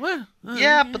 It's like, what?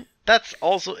 But that's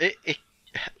also...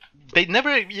 They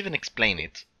never even explain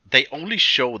it. They only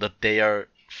show that they are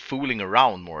fooling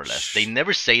around, more or less. They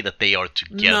never say that they are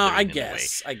together. No, I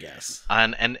guess.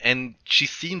 And she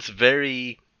seems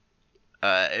very.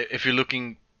 If you're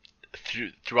looking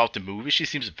throughout the movie, she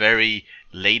seems very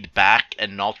laid back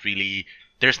and not really.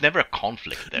 There's never a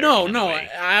conflict there. No.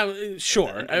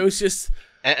 Sure. I was just.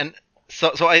 And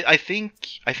so I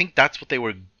think that's what they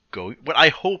were going. Well, I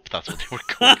hope that's what they were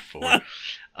going for.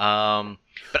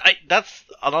 But that's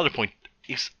another point.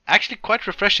 It's actually quite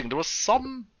refreshing. There was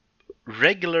some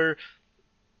regular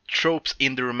tropes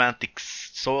in the romantic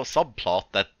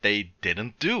subplot that they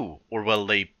didn't do. Or, well,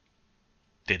 they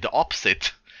did the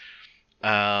opposite.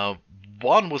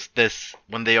 One was this,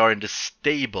 when they are in the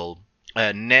stable,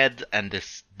 Ned and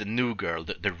the new girl,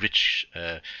 the rich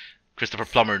Christopher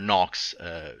Plummer Knox,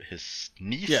 his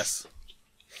niece. Yes.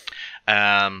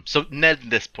 So Ned at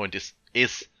this point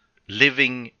is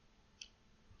living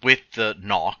with the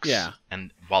Knox,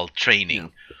 and while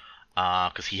training,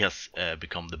 because he has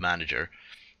become the manager,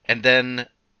 and then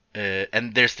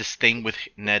and there's this thing with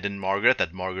Ned and Margaret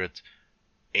that Margaret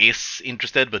is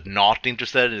interested but not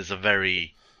interested is a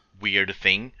very weird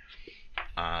thing.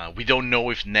 We don't know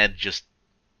if Ned just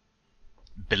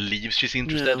believes she's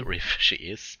interested or if she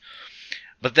is.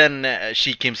 But then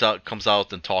she comes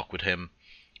out and talk with him,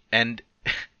 and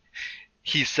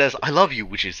he says, "I love you,"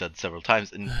 which he said several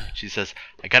times, and she says,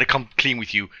 "I gotta come clean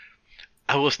with you.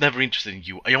 I was never interested in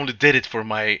you. I only did it for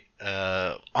my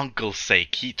uncle's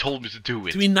sake. He told me to do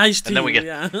it. To be nice to and then you, we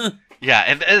get, yeah,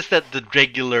 and it's the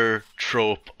regular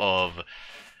trope of,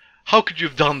 how could you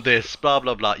have done this? Blah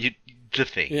blah blah. The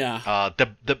thing. Yeah.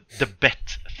 The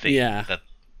bet thing. Yeah. That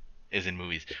is in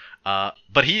movies.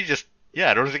 But he just,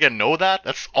 I don't think I know that.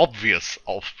 That's obvious.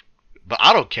 But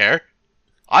I don't care.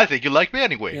 I think you like me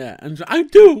anyway. Yeah, and I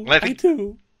do. I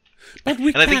do. But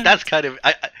we and I think that's kind of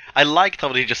I liked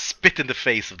how they just spit in the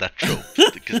face of that trope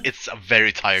because it's a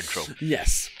very tired trope.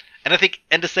 Yes. And I think,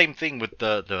 and the same thing with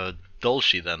the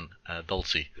Dulcie then,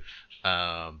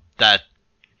 that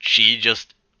she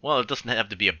just, well, it doesn't have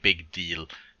to be a big deal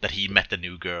that he met a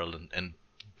new girl and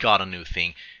got a new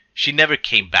thing. She never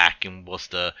came back and was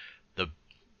the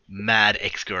mad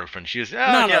ex-girlfriend. She was,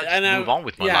 move on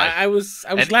with my life. I was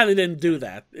glad he didn't do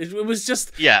that. It was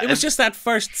just just that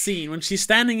first scene when she's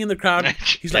standing in the crowd.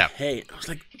 He's like, "Hey," I was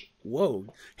like,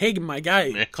 "Whoa, hey, my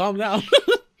guy, calm down."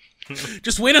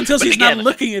 Just wait until she's not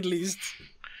looking, at least.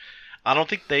 I don't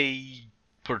think they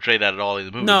portray that at all in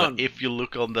the movie. No. But if you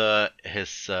look on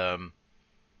his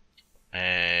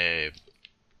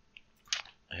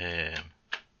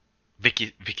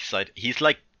Vicky side, he's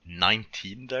like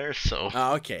 19 there, so.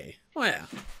 Oh, okay. Well, yeah.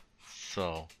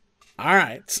 So. All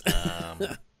right.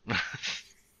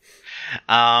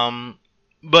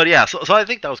 But yeah, so I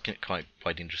think that was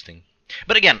quite interesting.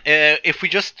 But again, if we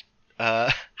just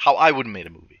how I would have made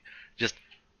a movie, just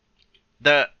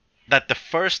that the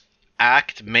first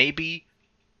act, maybe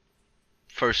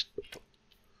first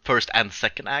and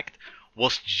second act,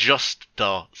 was just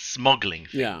the smuggling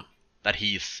thing. Yeah. That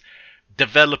he's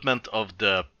development of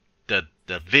the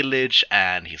village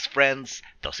and his friends.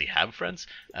 Does he have friends?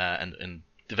 And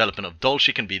development of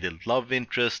Dulcie can be the love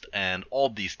interest and all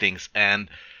these things. And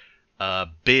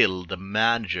Bill, the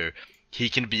manager, he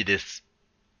can be this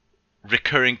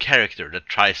recurring character that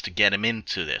tries to get him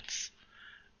into this.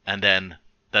 And then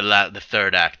the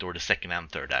third act or the second and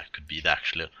third act could be the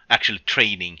actually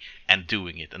training and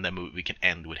doing it. And then we can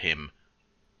end with him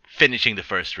finishing the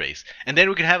first race. And then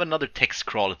we can have another text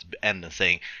crawl at the end and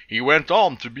saying, he went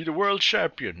on to be the world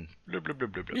champion. Blah, blah, blah,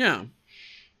 blah, blah. Yeah.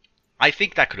 I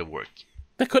think that could have worked.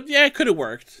 It could have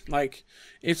worked. Like,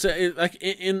 like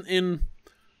in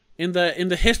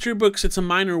the history books, it's a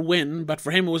minor win, but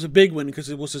for him it was a big win because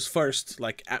it was his first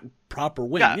proper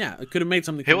win. Yeah, it could have made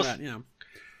something from that. Yeah,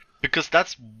 because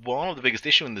that's one of the biggest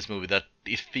issue in this movie, that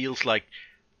it feels like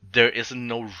there isn't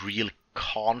no real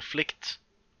conflict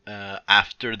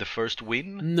after the first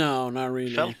win. No, not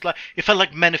really. It felt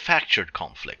like manufactured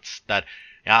conflicts. That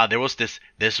there was this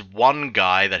one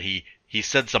guy that he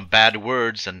said some bad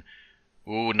words and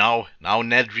now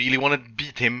Ned really wanted to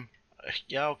beat him.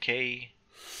 Yeah, okay.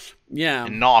 Yeah.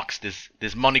 And Knox,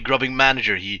 this money grubbing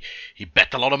manager, he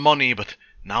bet a lot of money, but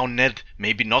now Ned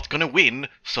maybe not gonna win,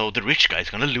 so the rich guy's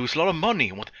gonna lose a lot of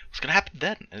money. What's gonna happen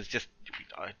then? And it's just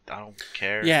I don't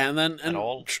care. Yeah, and then at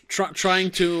all.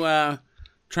 Trying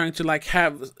to like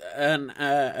have an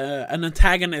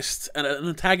antagonist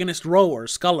rower,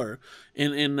 Sculler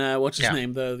in what's his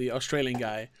name, the Australian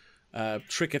guy,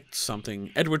 Trickett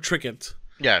something, Edward Trickett.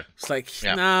 Yeah, it's like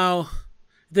no,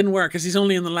 it didn't work because he's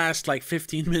only in the last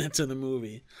 15 minutes of the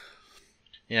movie.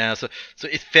 Yeah, so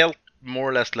it felt more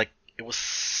or less like it was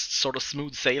sort of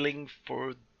smooth sailing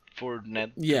for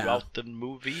Ned throughout the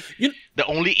movie. The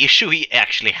only issue he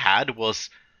actually had was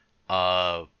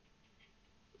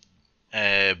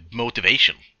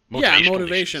motivation.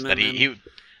 Motivation, that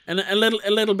and a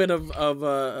little bit of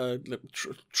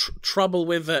trouble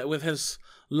with his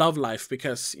love life,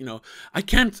 because I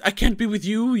can't be with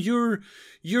you. You're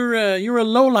a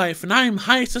low life and I'm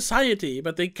high society.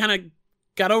 But they kind of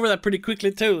got over that pretty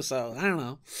quickly too. So I don't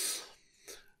know.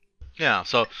 Yeah.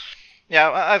 So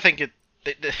I think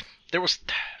there was,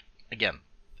 again,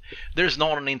 there's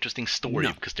not an interesting story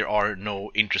because there are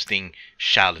no interesting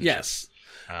challenges. Yes.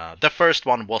 The first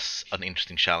one was an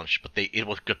interesting challenge, but it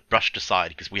got brushed aside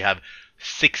because we have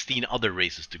 16 other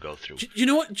races to go through. Do you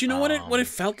know what? What it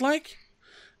felt like?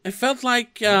 It felt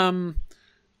like one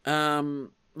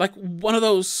of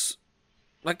those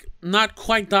like not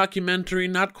quite documentary,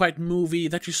 not quite movie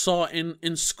that you saw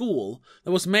in school.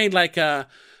 That was made like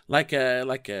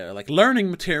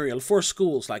learning material for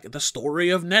schools, like the story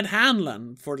of Ned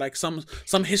Hanlan for like some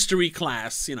history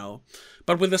class, you know,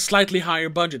 but with a slightly higher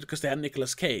budget because they had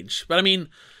Nicolas Cage. But I mean,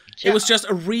 it was just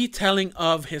a retelling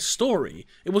of his story.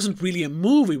 It wasn't really a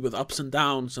movie with ups and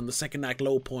downs and the second act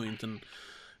low point and.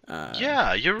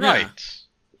 Yeah, you're right.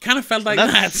 Kind of felt like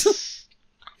that.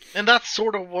 And that's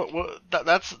sort of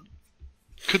that's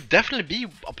could definitely be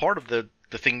a part of the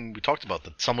thing we talked about,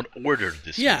 that someone ordered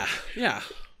this. Yeah, movie. yeah.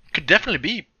 Could definitely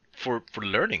be for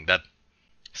learning, that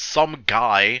some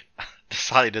guy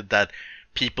decided that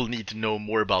people need to know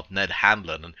more about Ned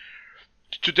Hanlan, and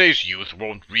today's youth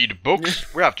won't read books.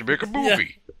 We have to make a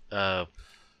movie. Yeah,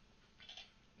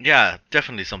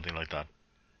 definitely something like that.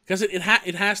 Because it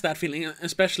has that feeling,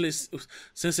 especially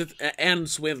since it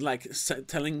ends with like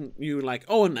telling you like,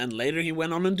 oh, and later he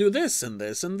went on and do this and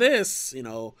this and this. You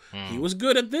know, he was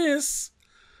good at this,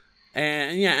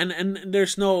 and and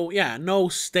there's no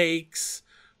stakes,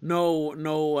 no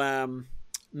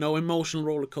emotional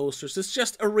roller coasters. It's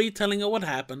just a retelling of what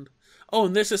happened. Oh,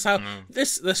 and this is how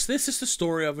this is the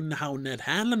story of how Ned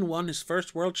Hanlan won his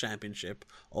first world championship.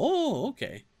 Oh,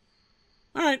 okay,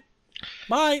 all right,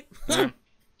 bye.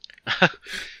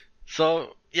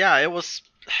 So yeah, it was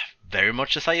very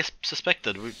much as I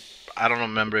suspected. I don't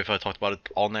remember if I talked about it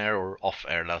on air or off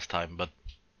air last time, but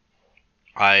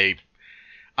I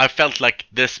felt like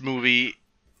this movie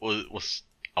was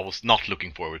I was not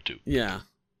looking forward to. Yeah,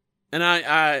 and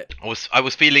I was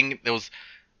feeling there was,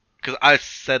 because I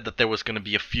said that there was going to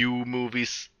be a few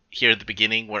movies here at the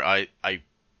beginning where I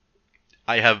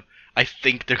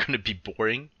think they're going to be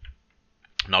boring,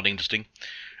 not interesting.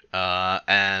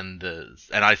 And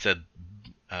I said,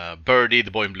 Birdie,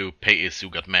 The Boy in Blue, Peggy Sue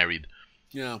Got Married.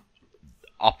 Yeah.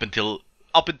 Up until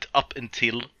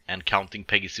and counting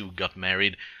Peggy Sue Got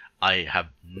Married, I have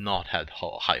not had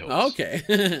high hopes.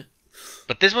 Okay.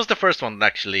 But this was the first one that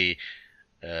actually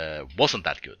wasn't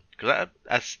that good. Because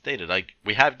as stated, like,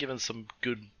 we have given some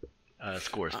good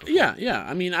scores before. Yeah.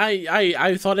 I mean,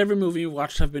 I thought every movie we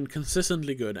watched have been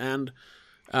consistently good, and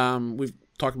we've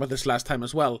talked about this last time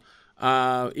as well.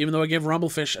 Even though I gave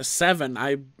Rumblefish a 7,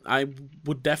 I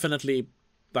would definitely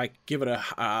like give it a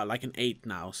like an 8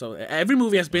 now. So every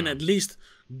movie has been at least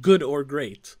good or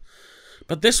great,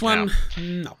 but this one,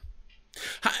 no.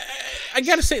 I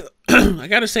gotta say, though,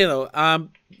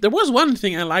 there was one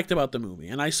thing I liked about the movie,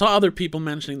 and I saw other people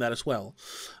mentioning that as well,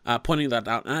 pointing that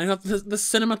out. And I thought the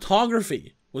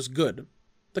cinematography was good,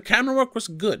 the camera work was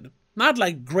good, not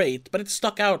like great, but it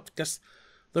stuck out because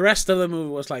the rest of the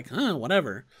movie was like,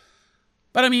 whatever.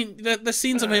 But I mean, the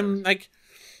scenes of him, like,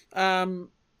 some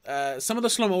of the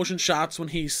slow motion shots when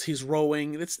he's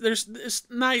rowing, there's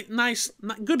nice,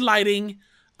 good lighting,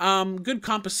 good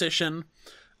composition.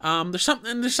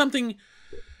 There's something.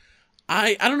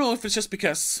 I don't know if it's just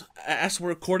because as we're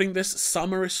recording this,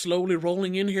 summer is slowly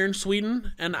rolling in here in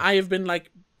Sweden, and I have been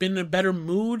in a better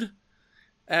mood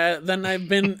than I've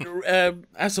been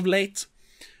as of late.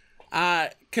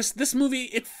 Because this movie,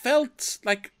 it felt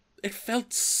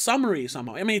summery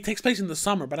somehow. I mean, it takes place in the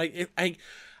summer, but I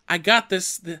got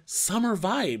the summer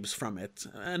vibes from it,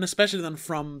 and especially then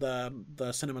from the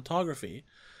cinematography.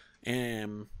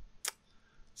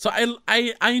 So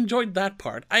I enjoyed that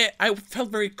part. I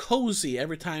felt very cozy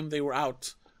every time they were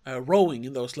out rowing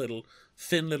in those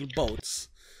thin little boats.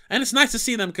 And it's nice to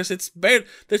see them because it's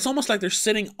almost like they're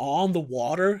sitting on the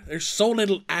water. There's so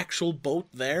little actual boat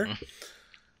there.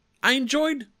 I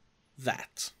enjoyed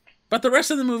that. But the rest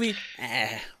of the movie,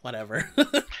 whatever.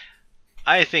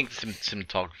 I think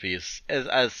cinematography is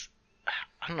as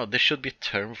I don't know. There should be a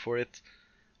term for it.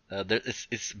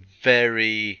 It's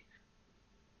very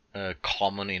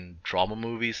common in drama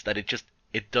movies that it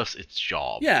does its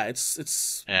job. Yeah,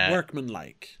 it's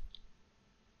workmanlike.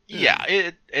 Yeah,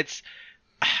 it's.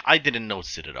 I didn't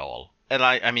notice it at all, and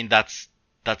I mean that's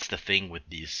the thing with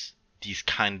this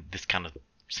kind of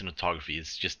cinematography.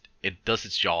 Is just it does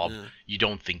its job. Yeah. You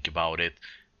don't think about it,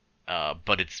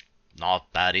 but it's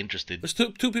not that interesting. There's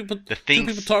two people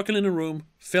talking in a room.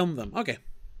 Film them. Okay.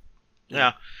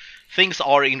 Yeah, things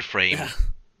are in frame. Yeah.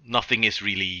 Nothing is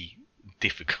really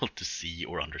difficult to see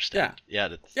or understand. Yeah,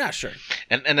 sure.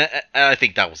 And I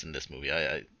think that was in this movie.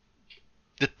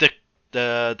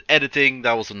 The editing,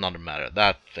 that was another matter.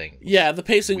 That thing. Yeah, the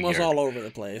pacing was all over the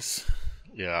place.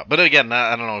 Yeah, but again,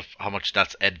 I don't know how much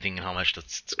that's editing and how much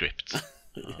that's script.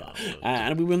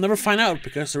 And we will never find out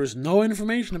because there is no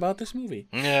information about this movie.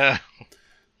 Yeah.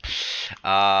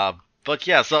 But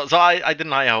yeah, so I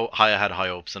didn't I had high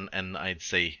hopes, and I'd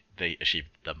say they achieved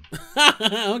them.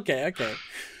 Okay.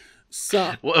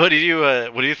 So what do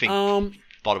you think?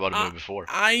 Thought about the movie before?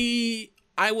 I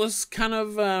was kind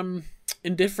of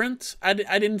indifferent. I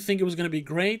didn't think it was going to be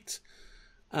great.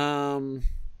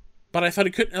 But I thought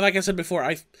it could, like I said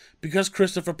before, because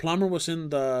Christopher Plummer was in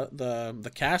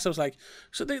the cast, I was like,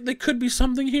 so there could be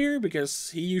something here,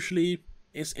 because he usually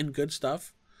is in good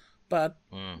stuff. But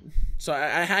so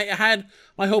I had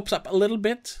my hopes up a little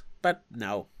bit, but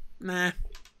no,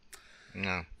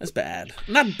 that's bad.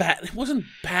 Not bad. It wasn't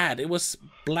bad. It was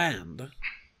bland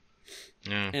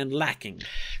and lacking.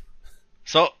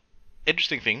 So,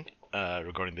 interesting thing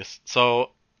regarding this.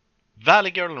 So,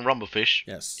 Valley Girl and Rumblefish,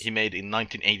 yes, he made in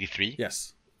 1983.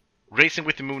 Yes. Racing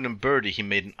with the Moon and Birdie, he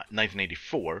made in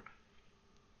 1984.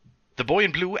 The Boy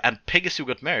in Blue and Peggy Sue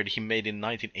Got Married, he made in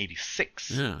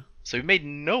 1986. Yeah. So he made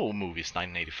no movies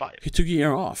 1985. He took a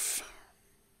year off.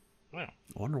 Well,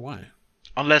 I wonder why.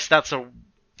 Unless there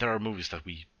are movies that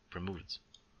we removed.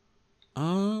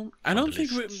 I don't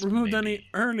think we removed any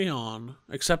early on,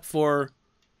 except for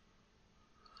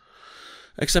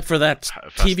that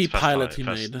TV pilot he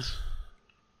made.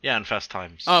 Yeah, and Fast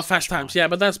Times. Oh, Fast Times. Yeah,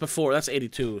 but that's before. That's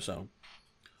 82. So.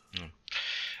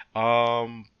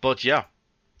 But yeah.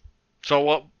 So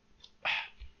what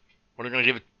are you gonna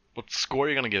give it? What score are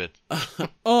you gonna give it?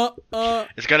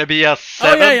 It's gonna be a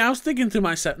 7. Oh yeah, I was thinking to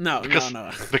myself. No.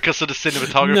 Because of the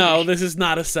cinematography. No, this is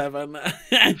not a 7.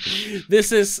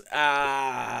 This is.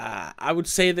 I would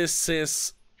say this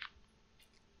is.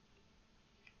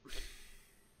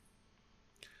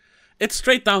 It's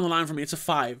straight down the line for me. It's a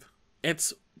 5.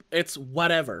 It's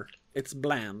whatever. It's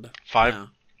bland. 5.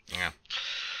 Yeah.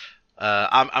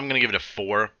 I'm gonna give it a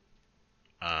 4.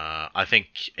 I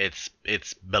think it's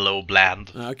below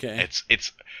bland. Okay.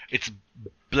 It's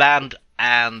bland,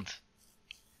 and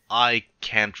I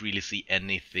can't really see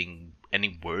any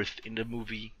worth in the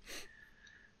movie.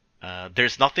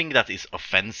 There's nothing that is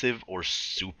offensive or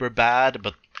super bad,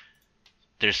 but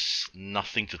there's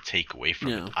nothing to take away from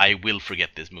it. I will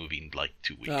forget this movie in like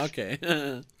 2 weeks. Okay.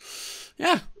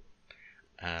 Yeah.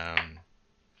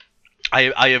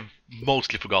 I have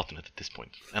mostly forgotten it at this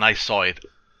point, and I saw it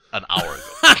an hour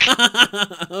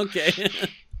ago. Okay.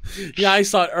 Yeah, I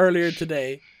saw it earlier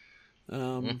today.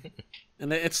 And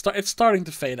it's starting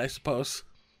to fade, I suppose.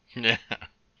 Yeah.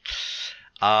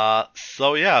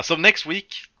 So next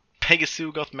week, Peggy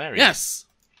Sue Got Married. Yes.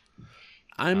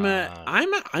 I'm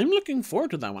looking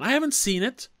forward to that one. I haven't seen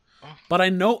it, but I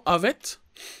know of it.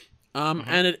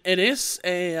 And it is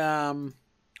a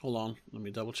hold on, let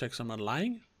me double check so I'm not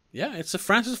lying. Yeah, it's a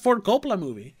Francis Ford Coppola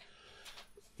movie.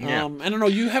 Yeah. I don't know.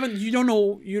 You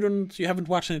haven't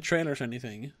watched any trailers or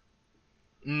anything.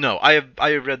 No, I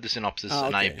have read the synopsis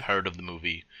and I've heard of the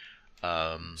movie.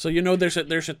 So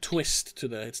there's a twist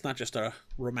to it's not just a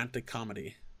romantic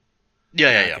comedy.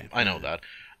 Yeah. Okay. I know that.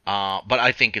 But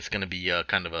I think it's gonna be a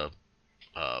kind of a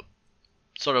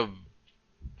sort of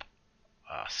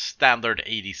standard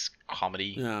 80s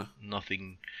comedy. Yeah.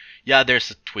 Nothing. Yeah,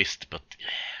 there's a twist, but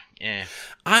yeah.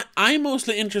 I'm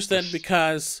mostly interested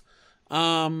because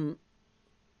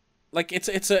like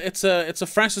it's a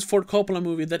Francis Ford Coppola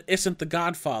movie that isn't The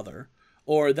Godfather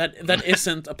or that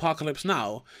isn't Apocalypse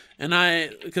Now, and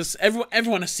because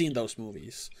everyone has seen those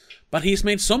movies, but he's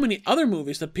made so many other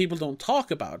movies that people don't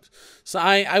talk about. So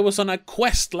I was on a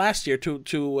quest last year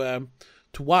to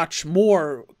watch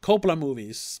more Coppola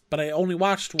movies, but I only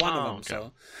watched one of them. Okay.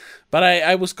 So, but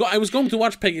I was going to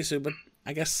watch Peggy Sue, but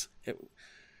I guess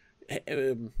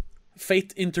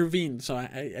fate intervened, so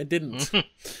I didn't.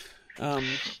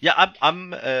 Yeah, I'm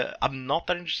not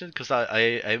that interested because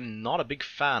I'm not a big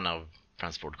fan of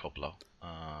Francis Ford Coppola.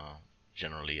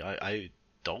 Generally,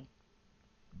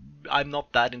 I'm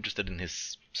not that interested in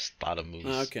his style of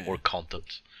movies or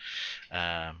content.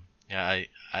 Yeah,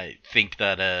 I think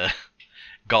that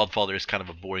Godfather is kind of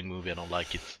a boring movie. I don't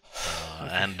like it,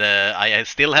 and I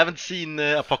still haven't seen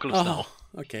Apocalypse Now.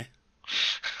 Okay.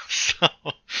 So,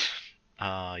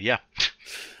 yeah.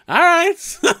 All right.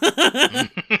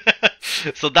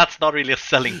 So that's not really a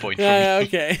selling point for me. Yeah,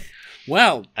 okay.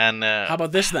 Well, and how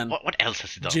about this then? What else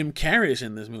has he done? Jim Carrey is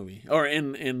in this movie, or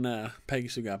in Peggy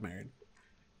Sue Got Married.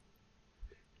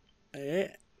 Yeah.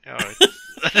 All right.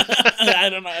 I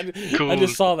don't know. Cool. I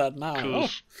just saw that now. Cool.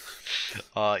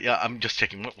 Oh. Yeah, I'm just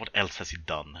checking. What else has he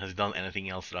done? Has he done anything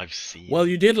else that I've seen? Well,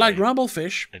 you did like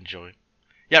Rumblefish. Enjoy.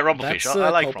 Yeah, Rumblefish. I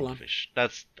like Coppola.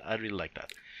 Rumblefish. I really like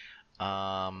that.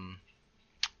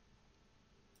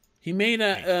 He made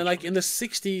like in the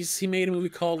 60s. He made a movie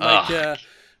called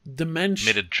Dementia.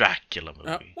 Made a Dracula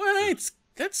movie. Well,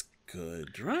 that's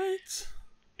good, right?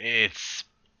 It's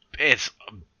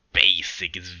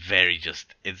basic. It's very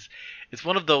it's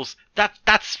one of those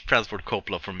that's Francis Ford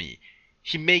Coppola for me.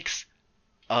 he makes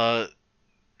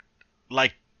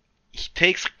like he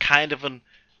takes kind of an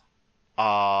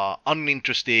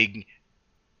uninteresting,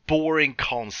 boring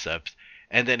concept,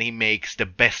 and then he makes the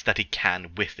best that he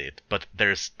can with it. But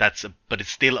but it's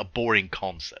still a boring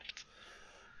concept.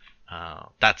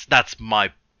 That's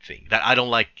my thing. That I don't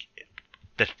like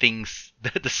the things,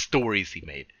 the stories he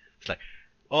made. It's like,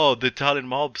 oh, the Italian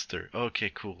mobster. Okay,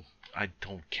 cool. I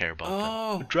don't care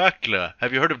about that. Dracula.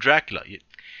 Have you heard of Dracula?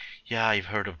 Yeah, I've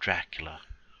heard of Dracula.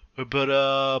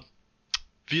 But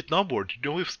Vietnam War. Do you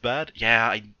know it was bad?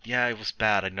 Yeah, it was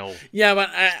bad. I know. Yeah, but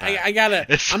I gotta.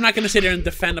 I'm not gonna sit there and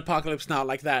defend Apocalypse Now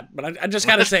like that. But I just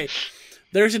gotta say,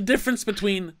 there's a difference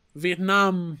between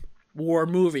Vietnam War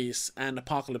movies and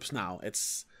Apocalypse Now. It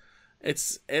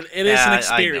is an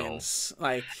experience.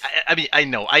 I mean, I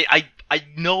know. I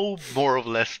know more or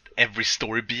less every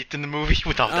story beat in the movie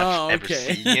without ever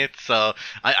seeing it. So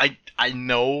I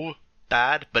know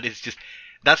that, but it's just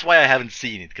that's why I haven't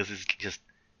seen it, because it's just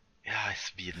it's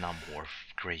Vietnam War.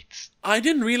 Great. I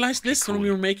didn't realize this when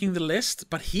we were making the list,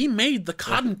 but he made The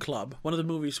Cotton Club, one of the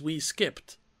movies we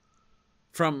skipped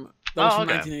from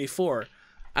 1984.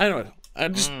 I don't know. I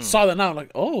just saw that now. I'm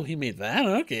like, oh, he made that.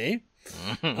 Okay.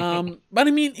 But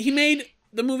I mean, he made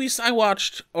the movies I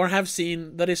watched or have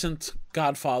seen that isn't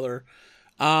Godfather.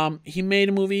 He made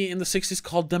a movie in the 60s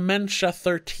called Dementia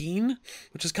 13,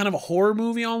 which is kind of a horror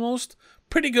movie almost.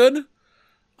 Pretty good.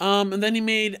 And then he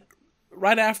made,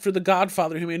 right after The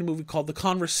Godfather, he made a movie called The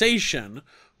Conversation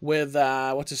with,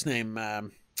 what's his name?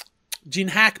 Gene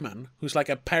Hackman, who's like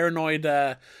a paranoid,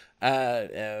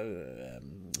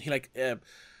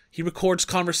 he records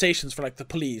conversations for like the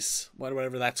police,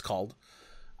 whatever that's called.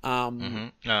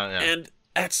 And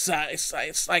it's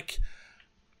like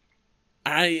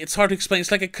it's hard to explain.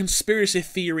 It's like a conspiracy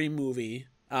theory movie.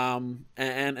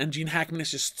 And Gene Hackman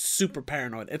is just super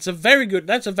paranoid. That's a very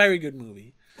good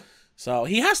movie. So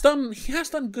he has done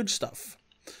good stuff.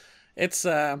 It's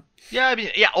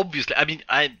obviously. I mean,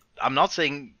 I'm not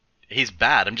saying he's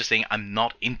bad. I'm just saying I'm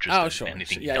not interested in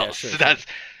anything he does. Sure.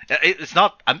 It's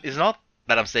not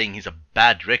that I'm saying he's a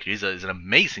bad director. He's an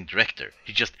amazing director.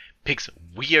 He just picks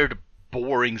weird,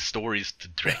 boring stories to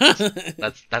direct.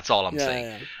 That's all I'm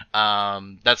saying. Yeah.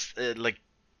 That's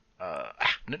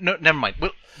no, never mind.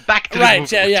 Back to the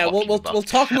movie. Yeah. We'll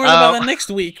talk more about that next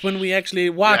week when we actually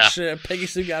watch Peggy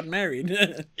Sue Got Married.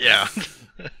 Yeah.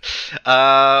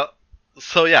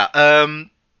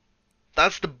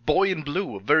 That's The Boy in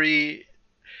Blue. A very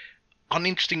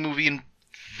uninteresting movie and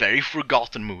very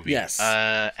forgotten movie. Yes.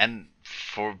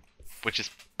 Which is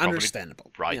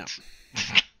understandable, right?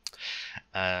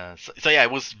 Yeah.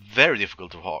 It was very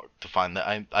difficult to find.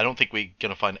 I don't think we're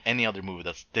gonna find any other movie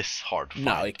that's this hard to find.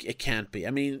 No, it can't be.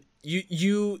 I mean,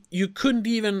 you couldn't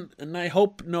even, and I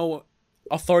hope no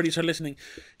authorities are listening.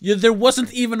 There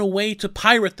wasn't even a way to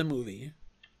pirate the movie.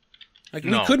 Like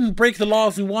we couldn't break the law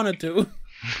if we wanted to.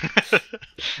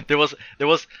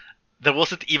 There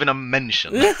wasn't even a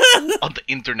mention on the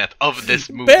internet of this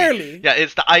movie. Barely. Yeah,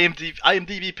 it's the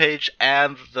IMDb page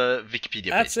and the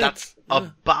Wikipedia page. That's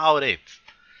about it.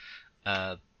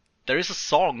 There is a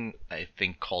song, I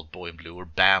think, called Boy in Blue or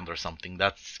Band or something.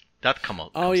 That comes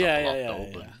up a lot.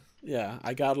 Yeah,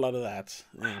 I got a lot of that.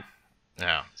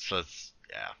 Yeah, so it's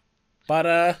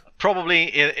But probably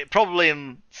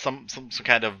in some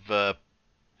kind of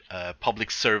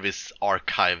public service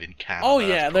archive in Canada. Oh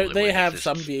yeah, they have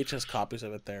some VHS copies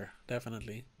of it there,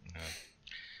 definitely.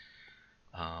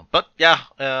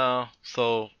 Yeah.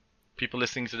 So people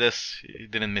listening to this, you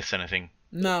didn't miss anything.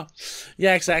 No,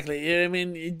 yeah, exactly. I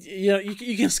mean,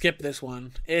 you can skip this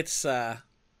one. It's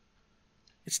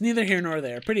neither here nor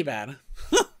there. Pretty bad.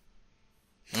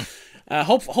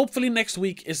 Hopefully next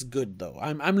week is good though.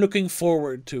 I'm looking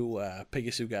forward to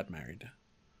Peggy Sue Got Married.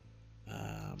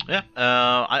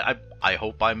 I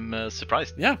hope I'm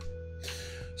surprised. Yeah.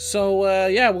 So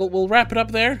we'll wrap it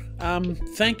up there.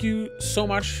 Thank you so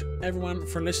much, everyone,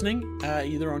 for listening.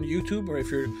 Either on YouTube or if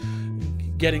you're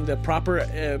getting the proper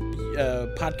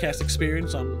podcast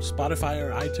experience on Spotify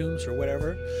or iTunes or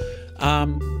whatever.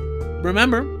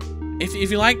 Remember,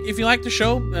 if you like the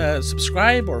show,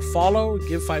 subscribe or follow,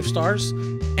 give 5 stars,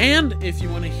 and if you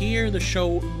want to hear the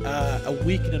show a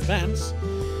week in advance,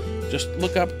 just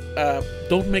look up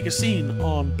Don't Make a Scene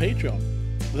on Patreon.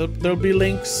 There'll be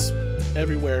links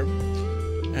everywhere.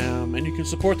 And you can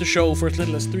support the show for as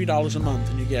little as $3 a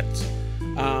month. And you get,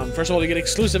 first of all, you get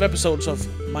exclusive episodes of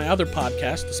my other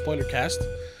podcast, The Spoiler Cast.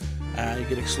 You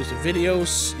get exclusive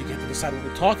videos. You get to decide what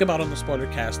we talk about on The Spoiler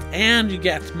Cast. And you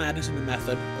get Madness in the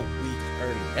Method a week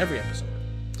early, every episode.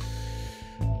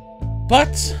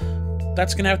 But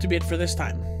that's going to have to be it for this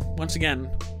time. once again,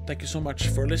 thank you so much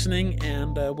for listening,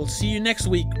 and we'll see you next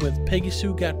week with Peggy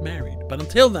Sue Got Married. But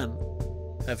until then,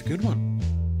 have a good one.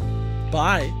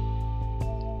 Bye.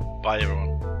 Bye,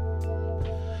 everyone.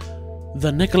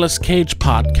 The Nicolas Cage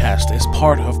podcast is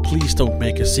part of Please Don't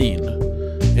Make a Scene.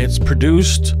 It's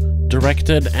produced,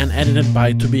 directed, and edited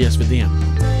by Tobias Widén.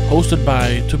 Hosted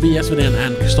by Tobias Widén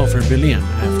and Christopher Billén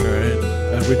after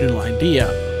an original idea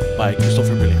by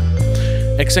Christopher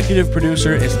Billén. Executive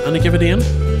producer is Annika Widén.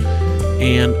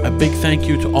 And a big thank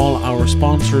you to all our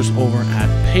sponsors over at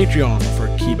Patreon for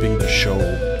keeping the show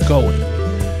going.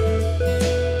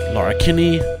 Laura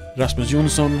Kinney, Rasmus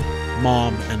Jonsson,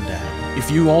 Mom and Dad.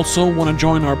 If you also want to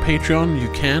join our Patreon,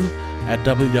 you can at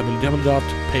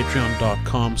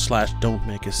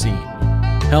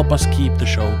www.patreon.com/don'tmakeascene. Help us keep the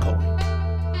show going.